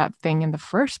up for that thing in the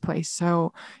first place.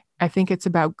 So I think it's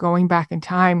about going back in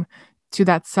time to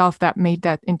that self that made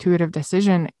that intuitive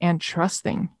decision and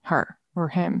trusting her or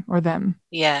him or them.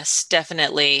 Yes,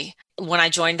 definitely. When I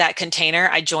joined that container,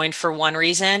 I joined for one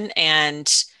reason.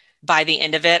 And by the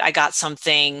end of it, I got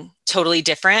something totally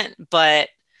different. But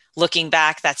looking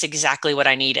back, that's exactly what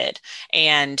I needed,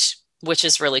 and which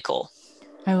is really cool.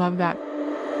 I love that.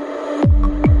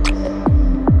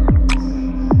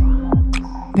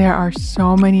 There are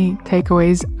so many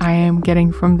takeaways I am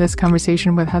getting from this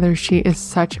conversation with Heather. She is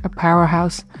such a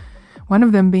powerhouse. One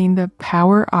of them being the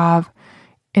power of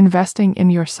investing in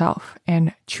yourself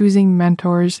and choosing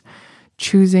mentors,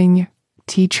 choosing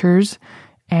teachers,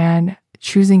 and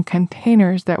choosing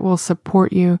containers that will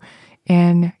support you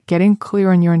in getting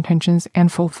clear on your intentions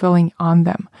and fulfilling on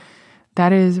them.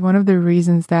 That is one of the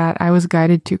reasons that I was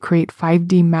guided to create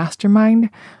 5D Mastermind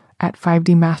at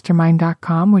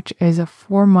 5dmastermind.com, which is a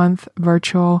 4-month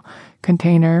virtual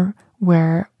container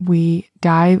where we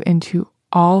dive into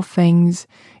all things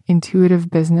intuitive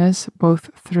business, both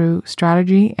through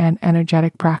strategy and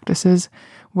energetic practices,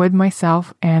 with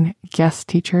myself and guest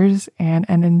teachers and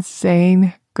an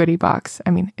insane goodie box.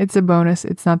 I mean, it's a bonus.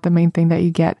 It's not the main thing that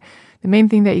you get. The main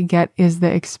thing that you get is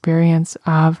the experience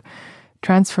of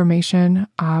transformation,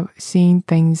 of seeing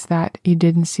things that you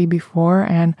didn't see before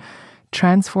and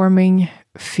transforming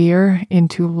fear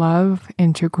into love,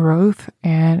 into growth,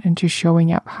 and into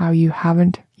showing up how you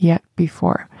haven't yet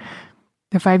before.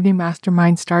 The 5D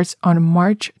Mastermind starts on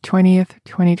March 20th,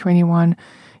 2021.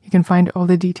 You can find all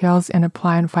the details and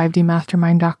apply on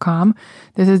 5dmastermind.com.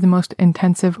 This is the most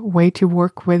intensive way to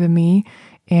work with me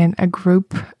in a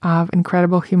group of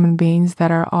incredible human beings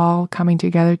that are all coming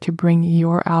together to bring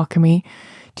your alchemy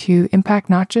to impact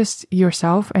not just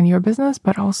yourself and your business,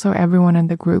 but also everyone in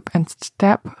the group and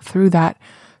step through that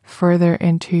further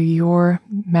into your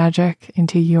magic,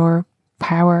 into your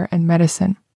power and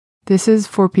medicine. This is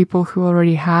for people who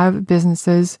already have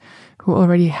businesses, who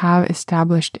already have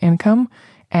established income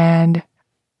and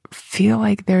feel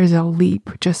like there's a leap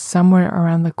just somewhere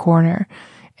around the corner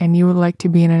and you would like to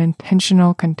be in an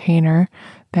intentional container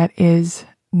that is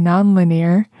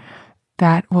nonlinear,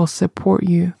 that will support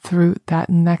you through that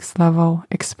next level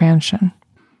expansion.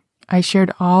 I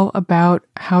shared all about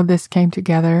how this came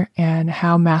together and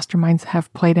how masterminds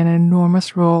have played an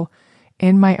enormous role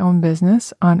in my own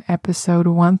business on episode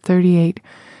 138.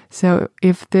 So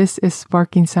if this is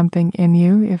sparking something in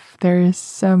you, if there is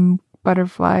some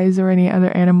butterflies or any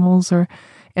other animals or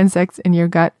insects in your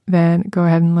gut, then go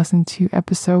ahead and listen to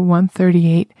episode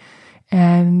 138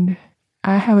 and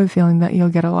I have a feeling that you'll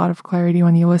get a lot of clarity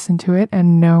when you listen to it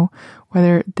and know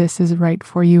whether this is right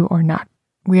for you or not.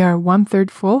 We are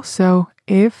 1/3 full, so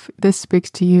if this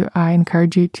speaks to you, I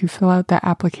encourage you to fill out that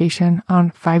application on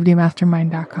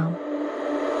 5dmastermind.com.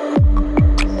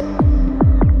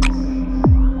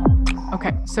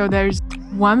 Okay, so there's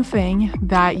one thing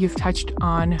that you've touched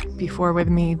on before with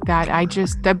me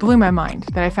that blew my mind,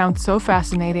 that I found so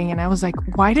fascinating. And I was like,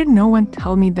 why did no one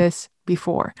tell me this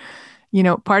before?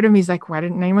 Part of me is like, why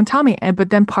didn't anyone tell me?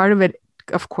 But then part of it,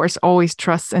 of course, always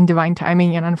trusts in divine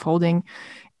timing and unfolding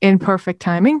in perfect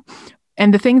timing.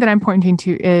 And the thing that I'm pointing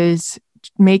to is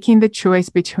making the choice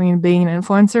between being an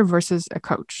influencer versus a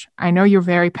coach. I know you're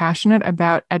very passionate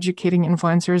about educating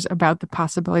influencers about the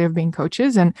possibility of being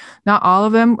coaches, and not all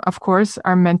of them, of course,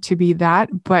 are meant to be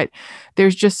that, but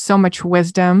there's just so much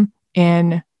wisdom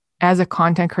as a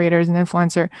content creator, as an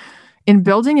influencer, in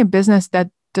building a business that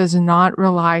does not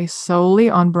rely solely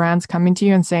on brands coming to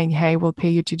you and saying, hey, we'll pay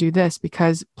you to do this,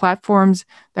 because platforms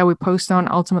that we post on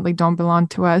ultimately don't belong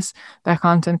to us. That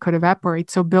content could evaporate.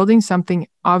 So building something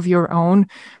of your own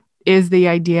is the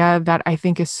idea that I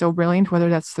think is so brilliant, whether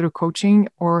that's through coaching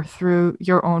or through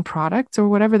your own products or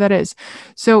whatever that is.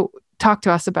 So talk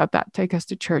to us about that. Take us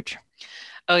to church.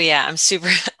 Oh yeah, I'm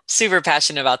super, super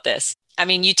passionate about this. I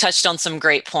mean, you touched on some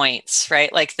great points,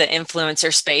 right? Like the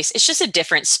influencer space, it's just a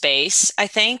different space, I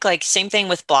think. Like same thing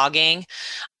with blogging.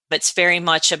 It's very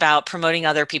much about promoting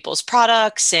other people's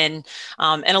products, and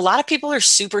a lot of people are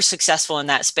super successful in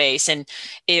that space, and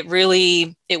it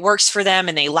works for them,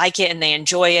 and they like it and they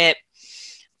enjoy it.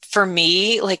 For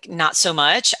me, like not so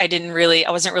much. I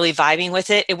wasn't really vibing with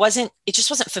it. It just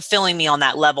wasn't fulfilling me on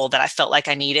that level that I felt like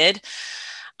I needed.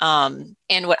 And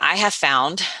what I have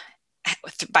found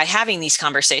by having these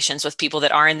conversations with people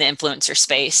that are in the influencer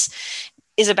space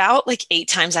is about like 8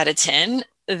 times out of 10,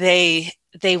 they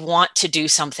want to do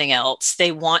something else.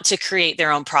 They want to create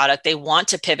their own product. They want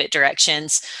to pivot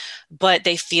directions, but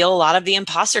they feel a lot of the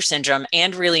imposter syndrome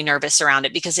and really nervous around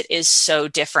it because it is so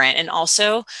different. And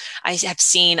also I have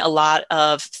seen a lot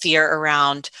of fear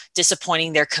around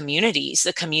disappointing their communities,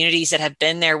 the communities that have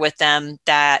been there with them,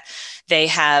 that they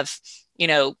have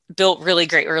built really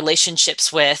great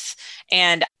relationships with.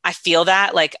 And I feel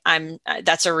that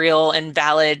that's a real and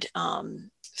valid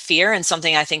fear, and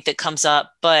something I think that comes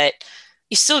up, but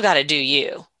you still got to do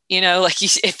you.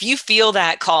 If you feel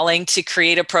that calling to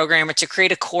create a program or to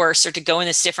create a course or to go in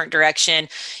this different direction,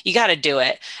 you got to do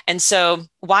it. And so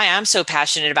why I'm so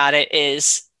passionate about it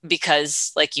is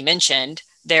because, like you mentioned,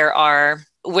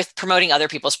 with promoting other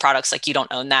people's products, like you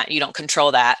don't own that, you don't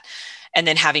control that. And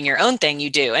then having your own thing, you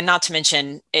do. And not to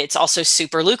mention, it's also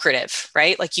super lucrative,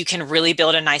 right? Like you can really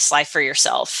build a nice life for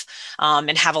yourself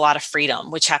and have a lot of freedom,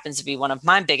 which happens to be one of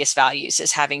my biggest values,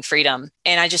 is having freedom.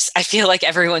 And I feel like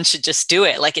everyone should just do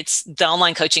it. Like the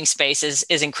online coaching space is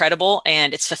incredible,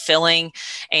 and it's fulfilling,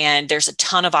 and there's a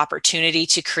ton of opportunity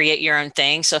to create your own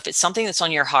thing. So if it's something that's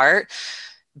on your heart,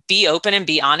 be open and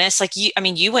be honest. Like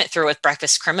you went through with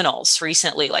Breakfast Criminals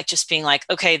recently, like just being like,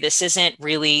 okay, this isn't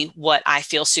really what I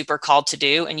feel super called to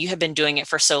do. And you have been doing it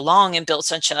for so long and built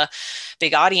such a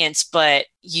big audience, but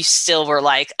you still were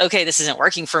like, okay, this isn't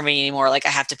working for me anymore. Like I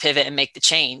have to pivot and make the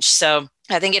change. So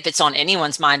I think if it's on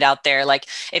anyone's mind out there, like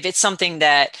if it's something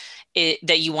that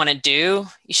you want to do,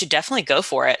 you should definitely go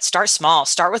for it. Start small,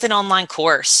 start with an online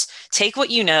course, take what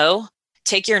you know,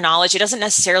 take your knowledge. It doesn't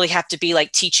necessarily have to be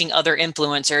like teaching other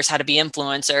influencers how to be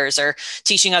influencers or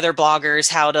teaching other bloggers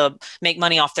how to make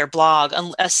money off their blog,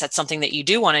 unless that's something that you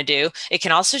do want to do. It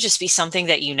can also just be something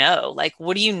that you know. Like,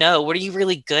 what do you know? What are you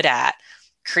really good at?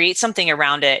 Create something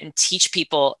around it and teach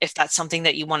people if that's something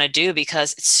that you want to do,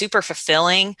 because it's super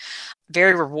fulfilling,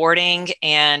 very rewarding,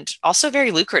 and also very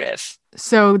lucrative.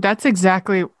 So that's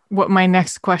exactly what my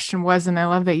next question was. And I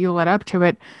love that you led up to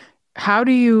it. How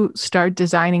do you start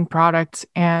designing products,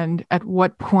 and at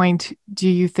what point do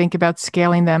you think about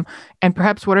scaling them? And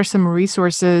perhaps what are some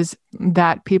resources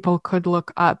that people could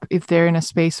look up if they're in a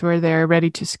space where they're ready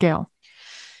to scale?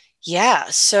 Yeah.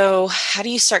 So how do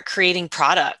you start creating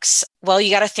products? Well,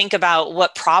 you got to think about,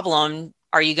 what problem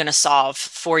are you going to solve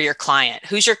for your client?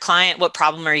 Who's your client? What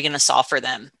problem are you going to solve for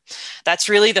them? That's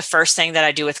really the first thing that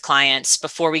I do with clients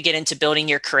before we get into building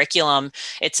your curriculum.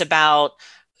 It's about,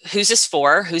 who's this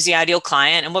for? Who's the ideal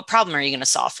client? And what problem are you going to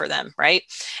solve for them, right?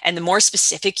 And the more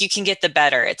specific you can get, the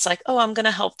better. It's like, oh, I'm going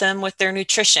to help them with their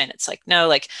nutrition. It's like, no,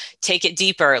 like take it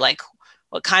deeper. Like,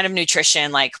 what kind of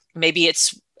nutrition? Like maybe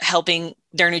it's helping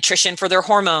their nutrition for their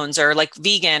hormones, or like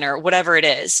vegan, or whatever it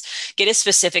is. Get as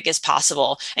specific as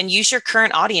possible and use your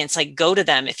current audience. Like go to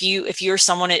them. If you're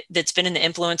someone that's been in the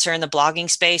influencer and the blogging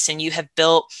space and you have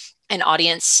built an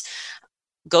audience,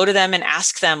 go to them and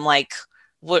ask them, like,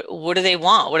 what do they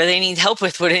want? What do they need help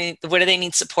with? What do they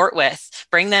need support with?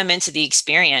 Bring them into the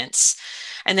experience.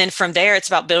 And then from there, it's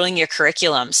about building your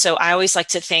curriculum. So I always like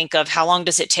to think of how long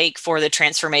does it take for the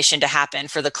transformation to happen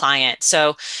for the client.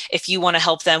 So if you want to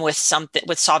help them with something,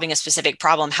 with solving a specific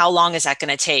problem, how long is that going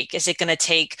to take? Is it going to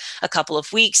take a couple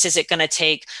of weeks? Is it going to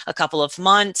take a couple of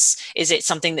months? Is it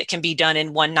something that can be done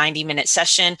in one 90-minute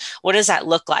session? What does that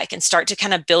look like? And start to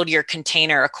kind of build your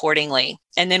container accordingly.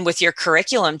 And then with your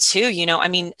curriculum too,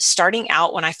 starting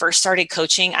out when I first started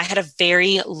coaching, I had a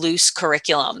very loose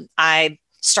curriculum. I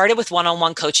started with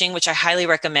one-on-one coaching, which I highly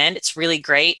recommend. It's really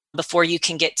great before you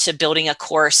can get to building a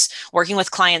course. Working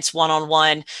with clients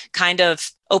one-on-one kind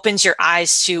of opens your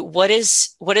eyes to what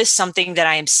is something that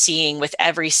I am seeing with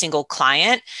every single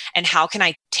client, and how can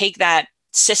I take that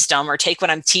system or take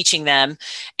what I'm teaching them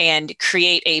and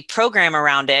create a program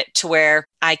around it to where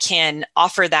I can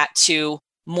offer that to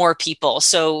more people.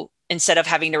 So instead of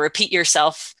having to repeat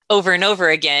yourself over and over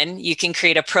again, you can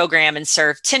create a program and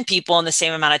serve 10 people in the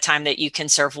same amount of time that you can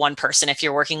serve one person if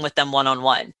you're working with them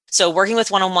one-on-one. So working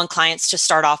with one-on-one clients to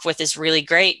start off with is really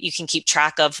great. You can keep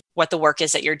track of what the work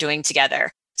is that you're doing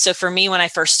together. So for me, when I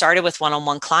first started with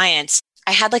one-on-one clients,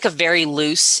 I had like a very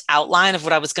loose outline of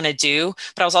what I was going to do,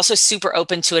 but I was also super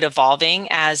open to it evolving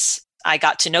as I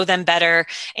got to know them better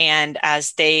and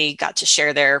as they got to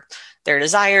share their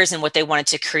desires and what they wanted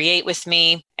to create with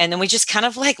me. And then we just kind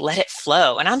of like let it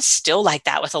flow. And I'm still like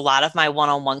that with a lot of my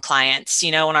one-on-one clients.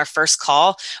 On our first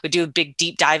call, we do a big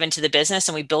deep dive into the business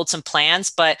and we build some plans.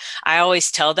 But I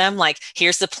always tell them, like,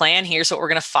 here's the plan, here's what we're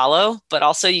going to follow. But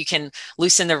also you can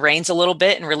loosen the reins a little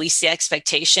bit and release the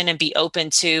expectation and be open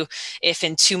to if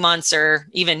in 2 months or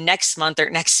even next month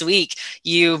or next week,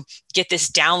 you get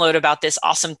this download about this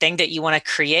awesome thing that you want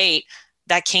to create,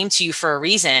 that came to you for a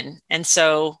reason. And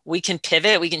so we can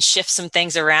pivot, we can shift some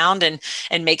things around and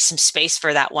make some space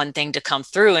for that one thing to come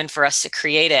through and for us to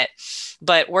create it.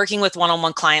 But working with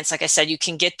one-on-one clients, like I said, you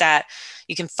can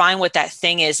find what that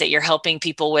thing is that you're helping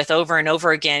people with over and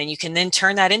over again. And you can then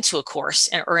turn that into a course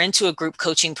or into a group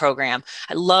coaching program.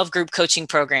 I love group coaching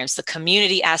programs. The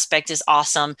community aspect is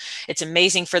awesome. It's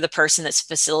amazing for the person that's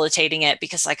facilitating it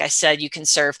because, like I said, you can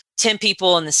serve 10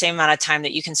 people in the same amount of time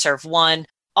that you can serve one.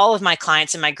 All of my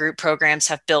clients in my group programs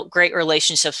have built great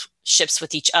relationships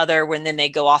with each other when then they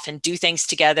go off and do things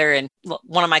together. And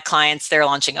one of my clients, they're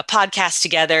launching a podcast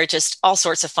together. Just all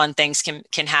sorts of fun things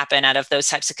can happen out of those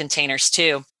types of containers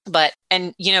too. But,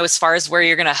 as far as where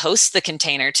you're going to host the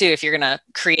container too, if you're going to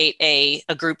create a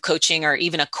group coaching or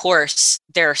even a course,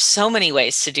 there are so many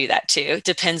ways to do that too. It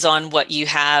depends on what you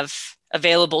have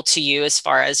available to you as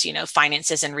far as,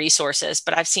 finances and resources.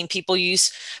 But I've seen people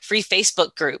use free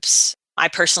Facebook groups. I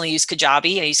personally use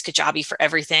Kajabi. I use Kajabi for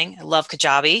everything. I love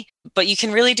Kajabi, but you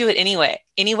can really do it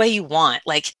any way you want.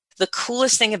 Like the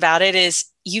coolest thing about it is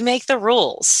you make the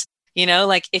rules.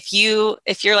 Like if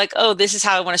you're like, oh, this is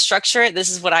how I want to structure it.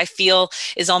 This is what I feel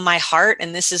is on my heart.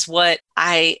 And this is what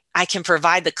I can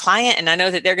provide the client. And I know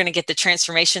that they're going to get the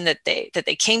transformation that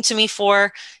they came to me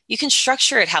for. You can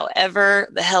structure it however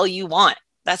the hell you want.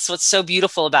 That's what's so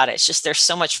beautiful about it. It's just, there's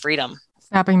so much freedom.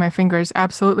 Snapping my fingers.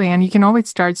 Absolutely. And you can always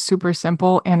start super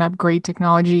simple and upgrade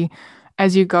technology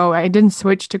as you go. I didn't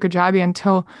switch to Kajabi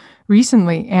until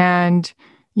recently. And,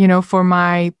 for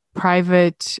my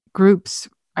private groups,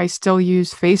 I still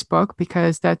use Facebook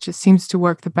because that just seems to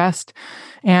work the best.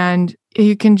 And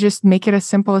you can just make it as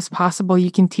simple as possible.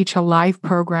 You can teach a live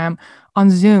program on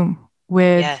Zoom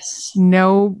with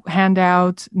no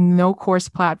handouts, no course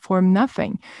platform,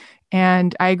 nothing.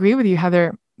 And I agree with you,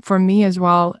 Heather. For me as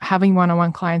well, having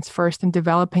one-on-one clients first and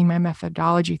developing my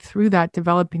methodology through that,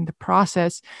 developing the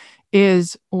process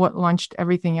is what launched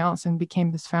everything else and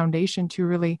became this foundation to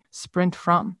really sprint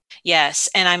from. Yes.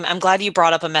 And I'm glad you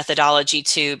brought up a methodology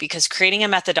too, because creating a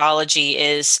methodology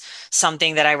is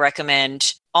something that I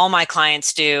recommend all my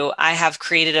clients do. I have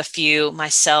created a few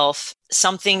myself,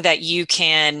 something that you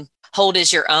can hold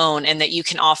as your own and that you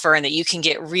can offer and that you can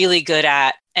get really good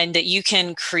at, and that you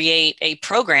can create a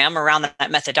program around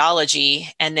that methodology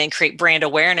and then create brand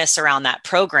awareness around that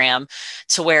program,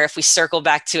 to where if we circle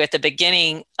back to at the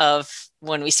beginning of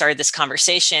when we started this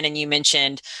conversation and you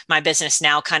mentioned my business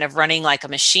now kind of running like a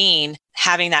machine,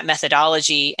 having that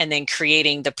methodology and then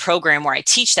creating the program where I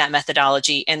teach that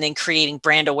methodology and then creating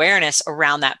brand awareness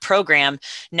around that program.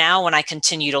 Now, when I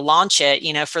continue to launch it,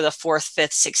 for the 4th,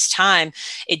 5th, 6th time,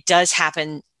 it does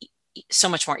happen so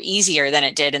much more easier than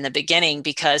it did in the beginning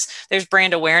because there's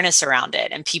brand awareness around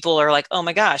it. And people are like, oh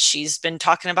my gosh, she's been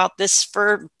talking about this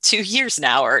for 2 years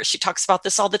now, or she talks about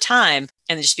this all the time.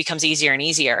 And it just becomes easier and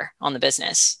easier on the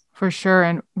business. For sure.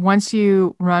 And once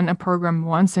you run a program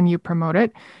once and you promote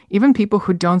it, even people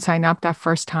who don't sign up that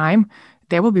first time,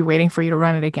 they will be waiting for you to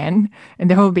run it again and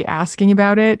they will be asking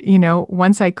about it.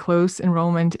 Once I close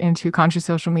enrollment into Conscious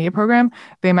Social Media program,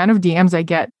 the amount of DMs I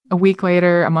get a week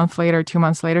later, a month later, 2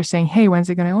 months later saying, hey,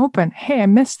 when's it going to open? Hey, I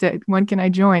missed it. When can I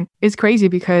join? Is crazy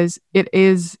because it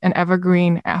is an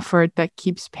evergreen effort that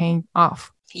keeps paying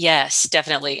off. Yes,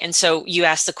 definitely. And so you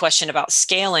asked the question about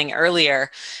scaling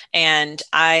earlier, and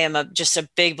I am just a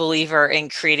big believer in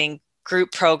creating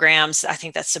group programs. I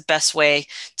think that's the best way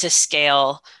to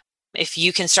scale. If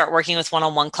you can start working with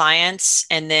one-on-one clients,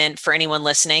 and then for anyone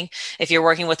listening, if you're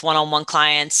working with one-on-one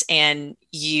clients and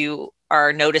you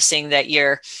are noticing that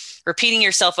you're repeating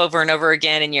yourself over and over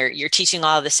again and you're teaching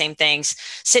all of the same things,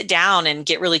 sit down and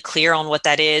get really clear on what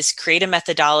that is. Create a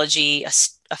methodology, a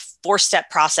 4-step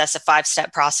process, a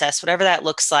 5-step process, whatever that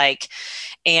looks like,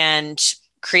 and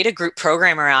create a group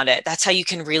program around it. That's how you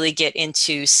can really get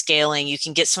into scaling. You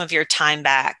can get some of your time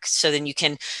back, so then you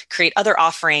can create other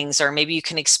offerings, or maybe you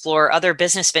can explore other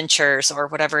business ventures or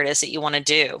whatever it is that you want to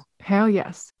do. Hell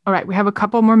yes. All right, we have a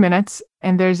couple more minutes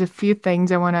and there's a few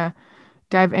things I want to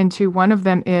dive into. One of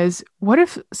them is, what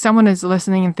if someone is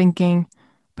listening and thinking,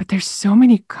 but there's so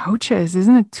many coaches,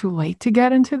 isn't it too late to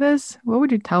get into this? What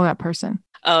would you tell that person?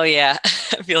 Oh, yeah.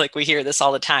 I feel like we hear this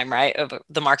all the time, right? Of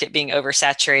the market being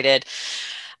oversaturated.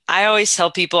 I always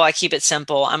tell people, I keep it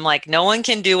simple. I'm like, no one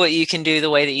can do what you can do the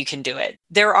way that you can do it.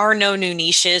 There are no new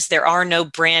niches. There are no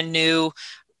brand new,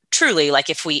 truly,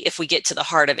 like if we get to the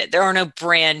heart of it, there are no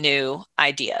brand new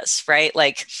ideas, right?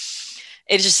 Like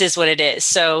it just is what it is.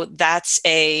 So that's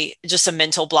just a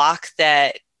mental block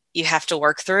that you have to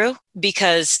work through,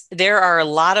 because there are a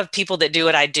lot of people that do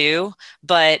what I do,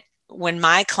 but when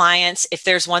my clients, if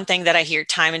there's one thing that I hear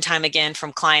time and time again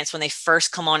from clients when they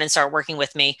first come on and start working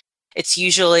with me, it's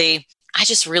usually, I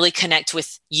just really connect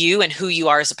with you and who you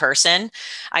are as a person.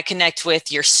 I connect with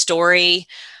your story,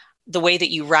 the way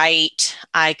that you write.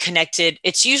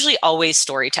 It's usually always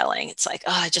storytelling. It's like,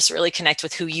 oh, I just really connect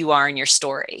with who you are and your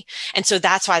story. And so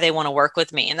that's why they want to work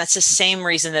with me. And that's the same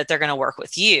reason that they're going to work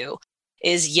with you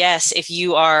is, yes, if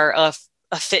you are a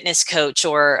fitness coach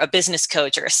or a business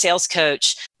coach or a sales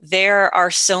coach, there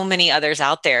are so many others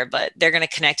out there, but they're going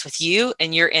to connect with you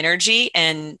and your energy.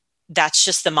 And that's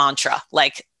just the mantra.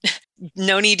 Like,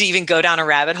 no need to even go down a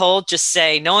rabbit hole. Just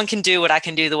say, no one can do what I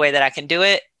can do the way that I can do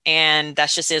it. And that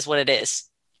just is what it is.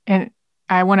 And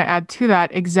I want to add to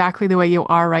that, exactly the way you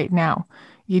are right now.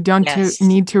 You don't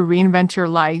need to reinvent your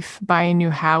life, buy a new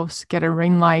house, get a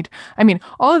ring light. I mean,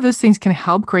 all of those things can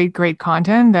help create great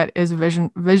content that is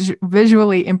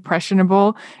visually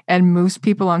impressionable and moves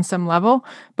people on some level.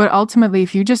 But ultimately,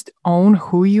 if you just own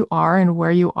who you are and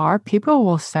where you are, people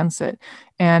will sense it.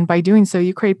 And by doing so,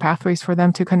 you create pathways for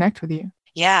them to connect with you.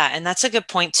 Yeah. And that's a good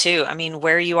point too. I mean,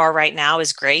 where you are right now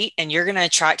is great. And you're going to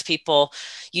attract people,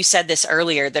 you said this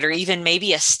earlier, that are even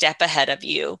maybe a step ahead of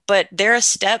you, but they're a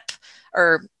step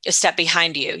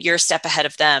behind you. You're a step ahead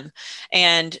of them.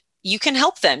 And you can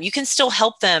help them. You can still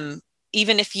help them,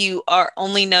 even if you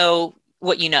only know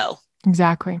what you know.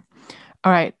 Exactly.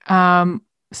 All right.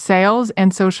 Sales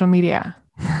and social media.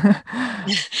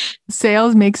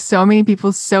 Sales makes so many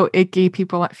people so icky.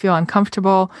 People feel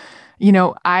uncomfortable.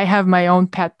 I have my own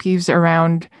pet peeves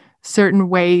around certain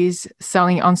ways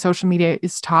selling on social media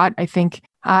is taught. I think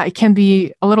it can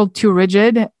be a little too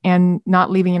rigid and not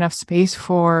leaving enough space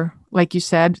for, like you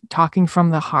said, talking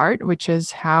from the heart, which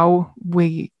is how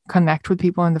we connect with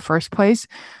people in the first place.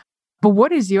 But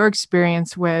what is your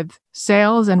experience with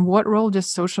sales and what role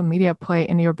does social media play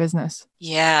in your business?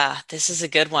 Yeah, this is a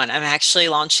good one. I'm actually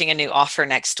launching a new offer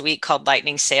next week called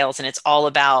Lightning Sales, and it's all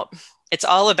about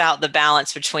the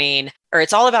balance between, or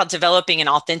it's all about developing an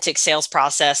authentic sales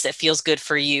process that feels good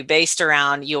for you based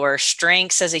around your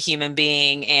strengths as a human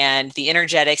being and the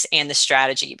energetics and the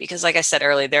strategy. Because like I said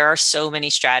earlier, there are so many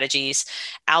strategies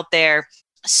out there,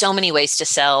 so many ways to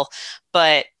sell.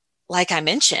 But like I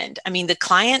mentioned, I mean, the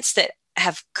clients that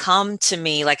have come to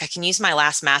me, like I can use my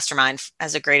last mastermind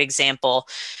as a great example.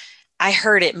 I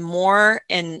heard it more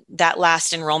in that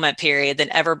last enrollment period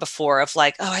than ever before of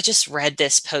like, oh, I just read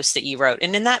this post that you wrote.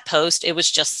 And in that post, it was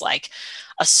just like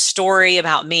a story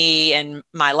about me and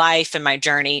my life and my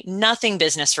journey, nothing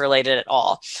business related at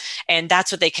all. And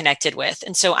that's what they connected with.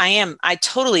 And so I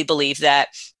totally believe that,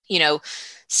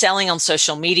 selling on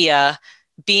social media,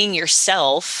 being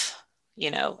yourself,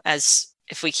 as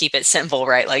if we keep it simple,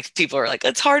 right? Like people are like,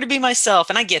 it's hard to be myself.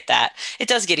 And I get that. It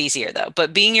does get easier though.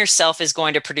 But being yourself is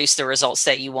going to produce the results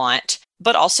that you want.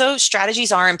 But also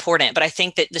strategies are important, but I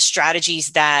think that the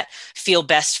strategies that feel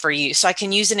best for you. So I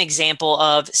can use an example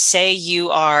of, say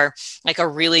you are like a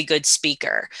really good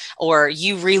speaker or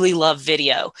you really love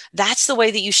video. That's the way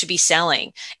that you should be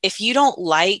selling. If you don't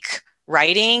like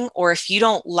writing, or if you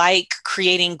don't like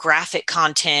creating graphic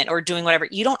content or doing whatever,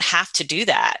 you don't have to do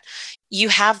that. You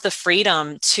have the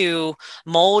freedom to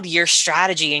mold your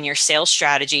strategy and your sales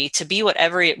strategy to be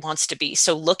whatever it wants to be.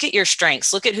 So look at your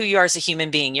strengths, look at who you are as a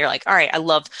human being. You're like, all right, I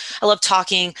love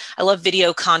talking. I love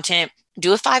video content.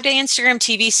 Do a 5-day Instagram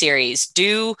TV series,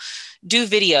 do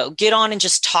video, get on and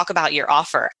just talk about your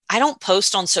offer. I don't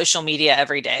post on social media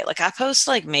every day. Like I post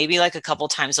like maybe like a couple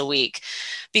times a week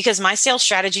because my sales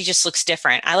strategy just looks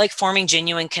different. I like forming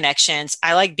genuine connections.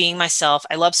 I like being myself.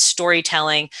 I love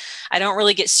storytelling. I don't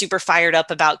really get super fired up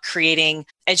about creating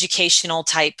educational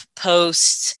type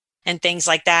posts and things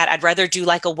like that. I'd rather do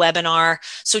like a webinar.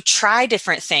 So try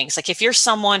different things. Like if you're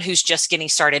someone who's just getting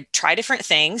started, try different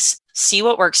things, see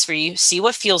what works for you, see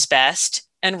what feels best,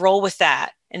 and roll with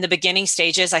that. In the beginning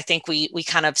stages, I think we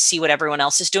kind of see what everyone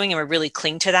else is doing and we really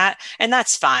cling to that. And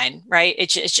that's fine, right?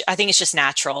 I think it's just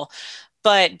natural.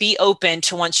 But be open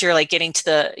to once you're like getting to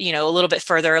the, a little bit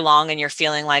further along and you're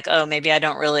feeling like, oh, maybe I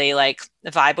don't really like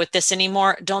vibe with this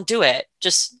anymore. Don't do it.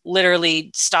 Just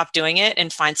literally stop doing it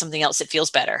and find something else that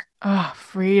feels better. Oh,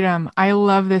 freedom. I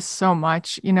love this so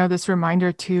much. This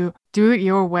reminder to do it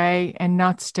your way and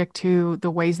not stick to the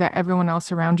ways that everyone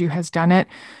else around you has done it.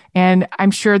 And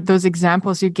I'm sure those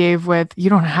examples you gave with, you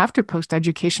don't have to post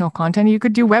educational content. You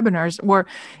could do webinars, or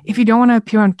if you don't want to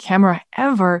appear on camera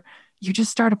ever, you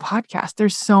just start a podcast.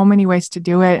 There's so many ways to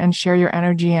do it and share your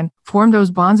energy and form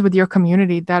those bonds with your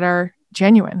community that are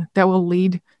genuine, that will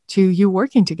lead to you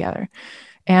working together.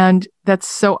 And that's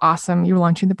so awesome. You're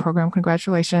launching the program.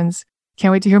 Congratulations.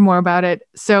 Can't wait to hear more about it.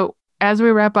 So as we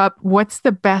wrap up, what's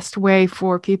the best way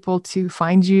for people to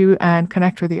find you and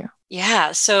connect with you?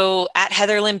 Yeah. So at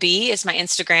Heather Lynn B is my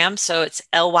Instagram. So it's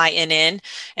LYNN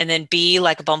and then B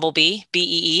like a bumblebee,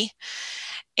 BEE.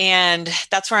 And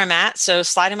that's where I'm at. So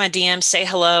slide in my DMs, say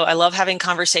hello. I love having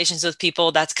conversations with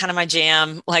people. That's kind of my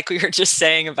jam. Like we were just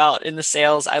saying about in the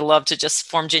sales, I love to just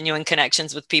form genuine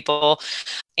connections with people.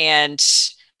 And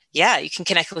yeah, you can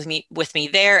connect with me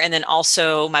there. And then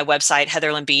also my website,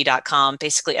 heatherlynnb.com.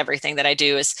 Basically everything that I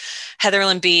do is Heather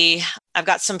Lynn B. I've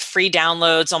got some free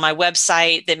downloads on my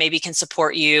website that maybe can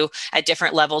support you at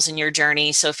different levels in your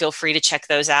journey. So feel free to check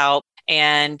those out.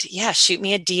 And yeah, shoot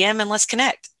me a DM and let's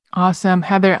connect. Awesome.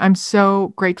 Heather, I'm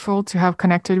so grateful to have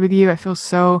connected with you. I feel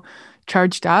so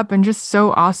charged up and just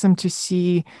so awesome to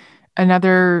see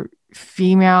another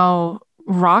female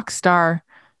rock star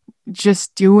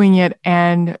just doing it,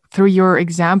 and through your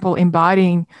example,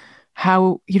 embodying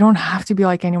how you don't have to be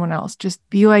like anyone else. Just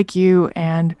be like you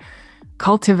and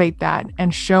cultivate that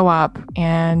and show up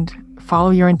and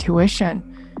follow your intuition,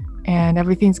 and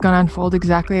everything's going to unfold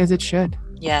exactly as it should.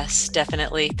 Yes,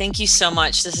 definitely. Thank you so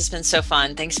much. This has been so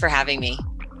fun. Thanks for having me.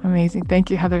 Amazing. Thank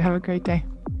you, Heather. Have a great day.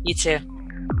 You too.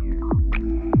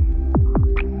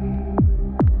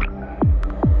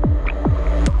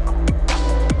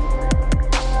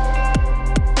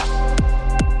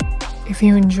 If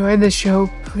you enjoyed the show,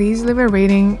 please leave a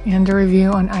rating and a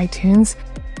review on iTunes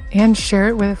and share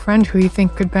it with a friend who you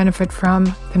think could benefit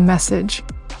from the message.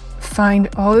 Find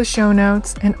all the show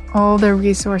notes and all the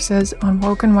resources on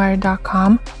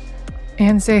wokeandwired.com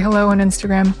and say hello on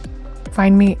Instagram.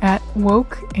 Find me at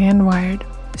Woke and Wired.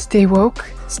 Stay woke,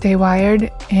 stay wired,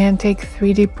 and take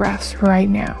 3 deep breaths right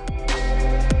now.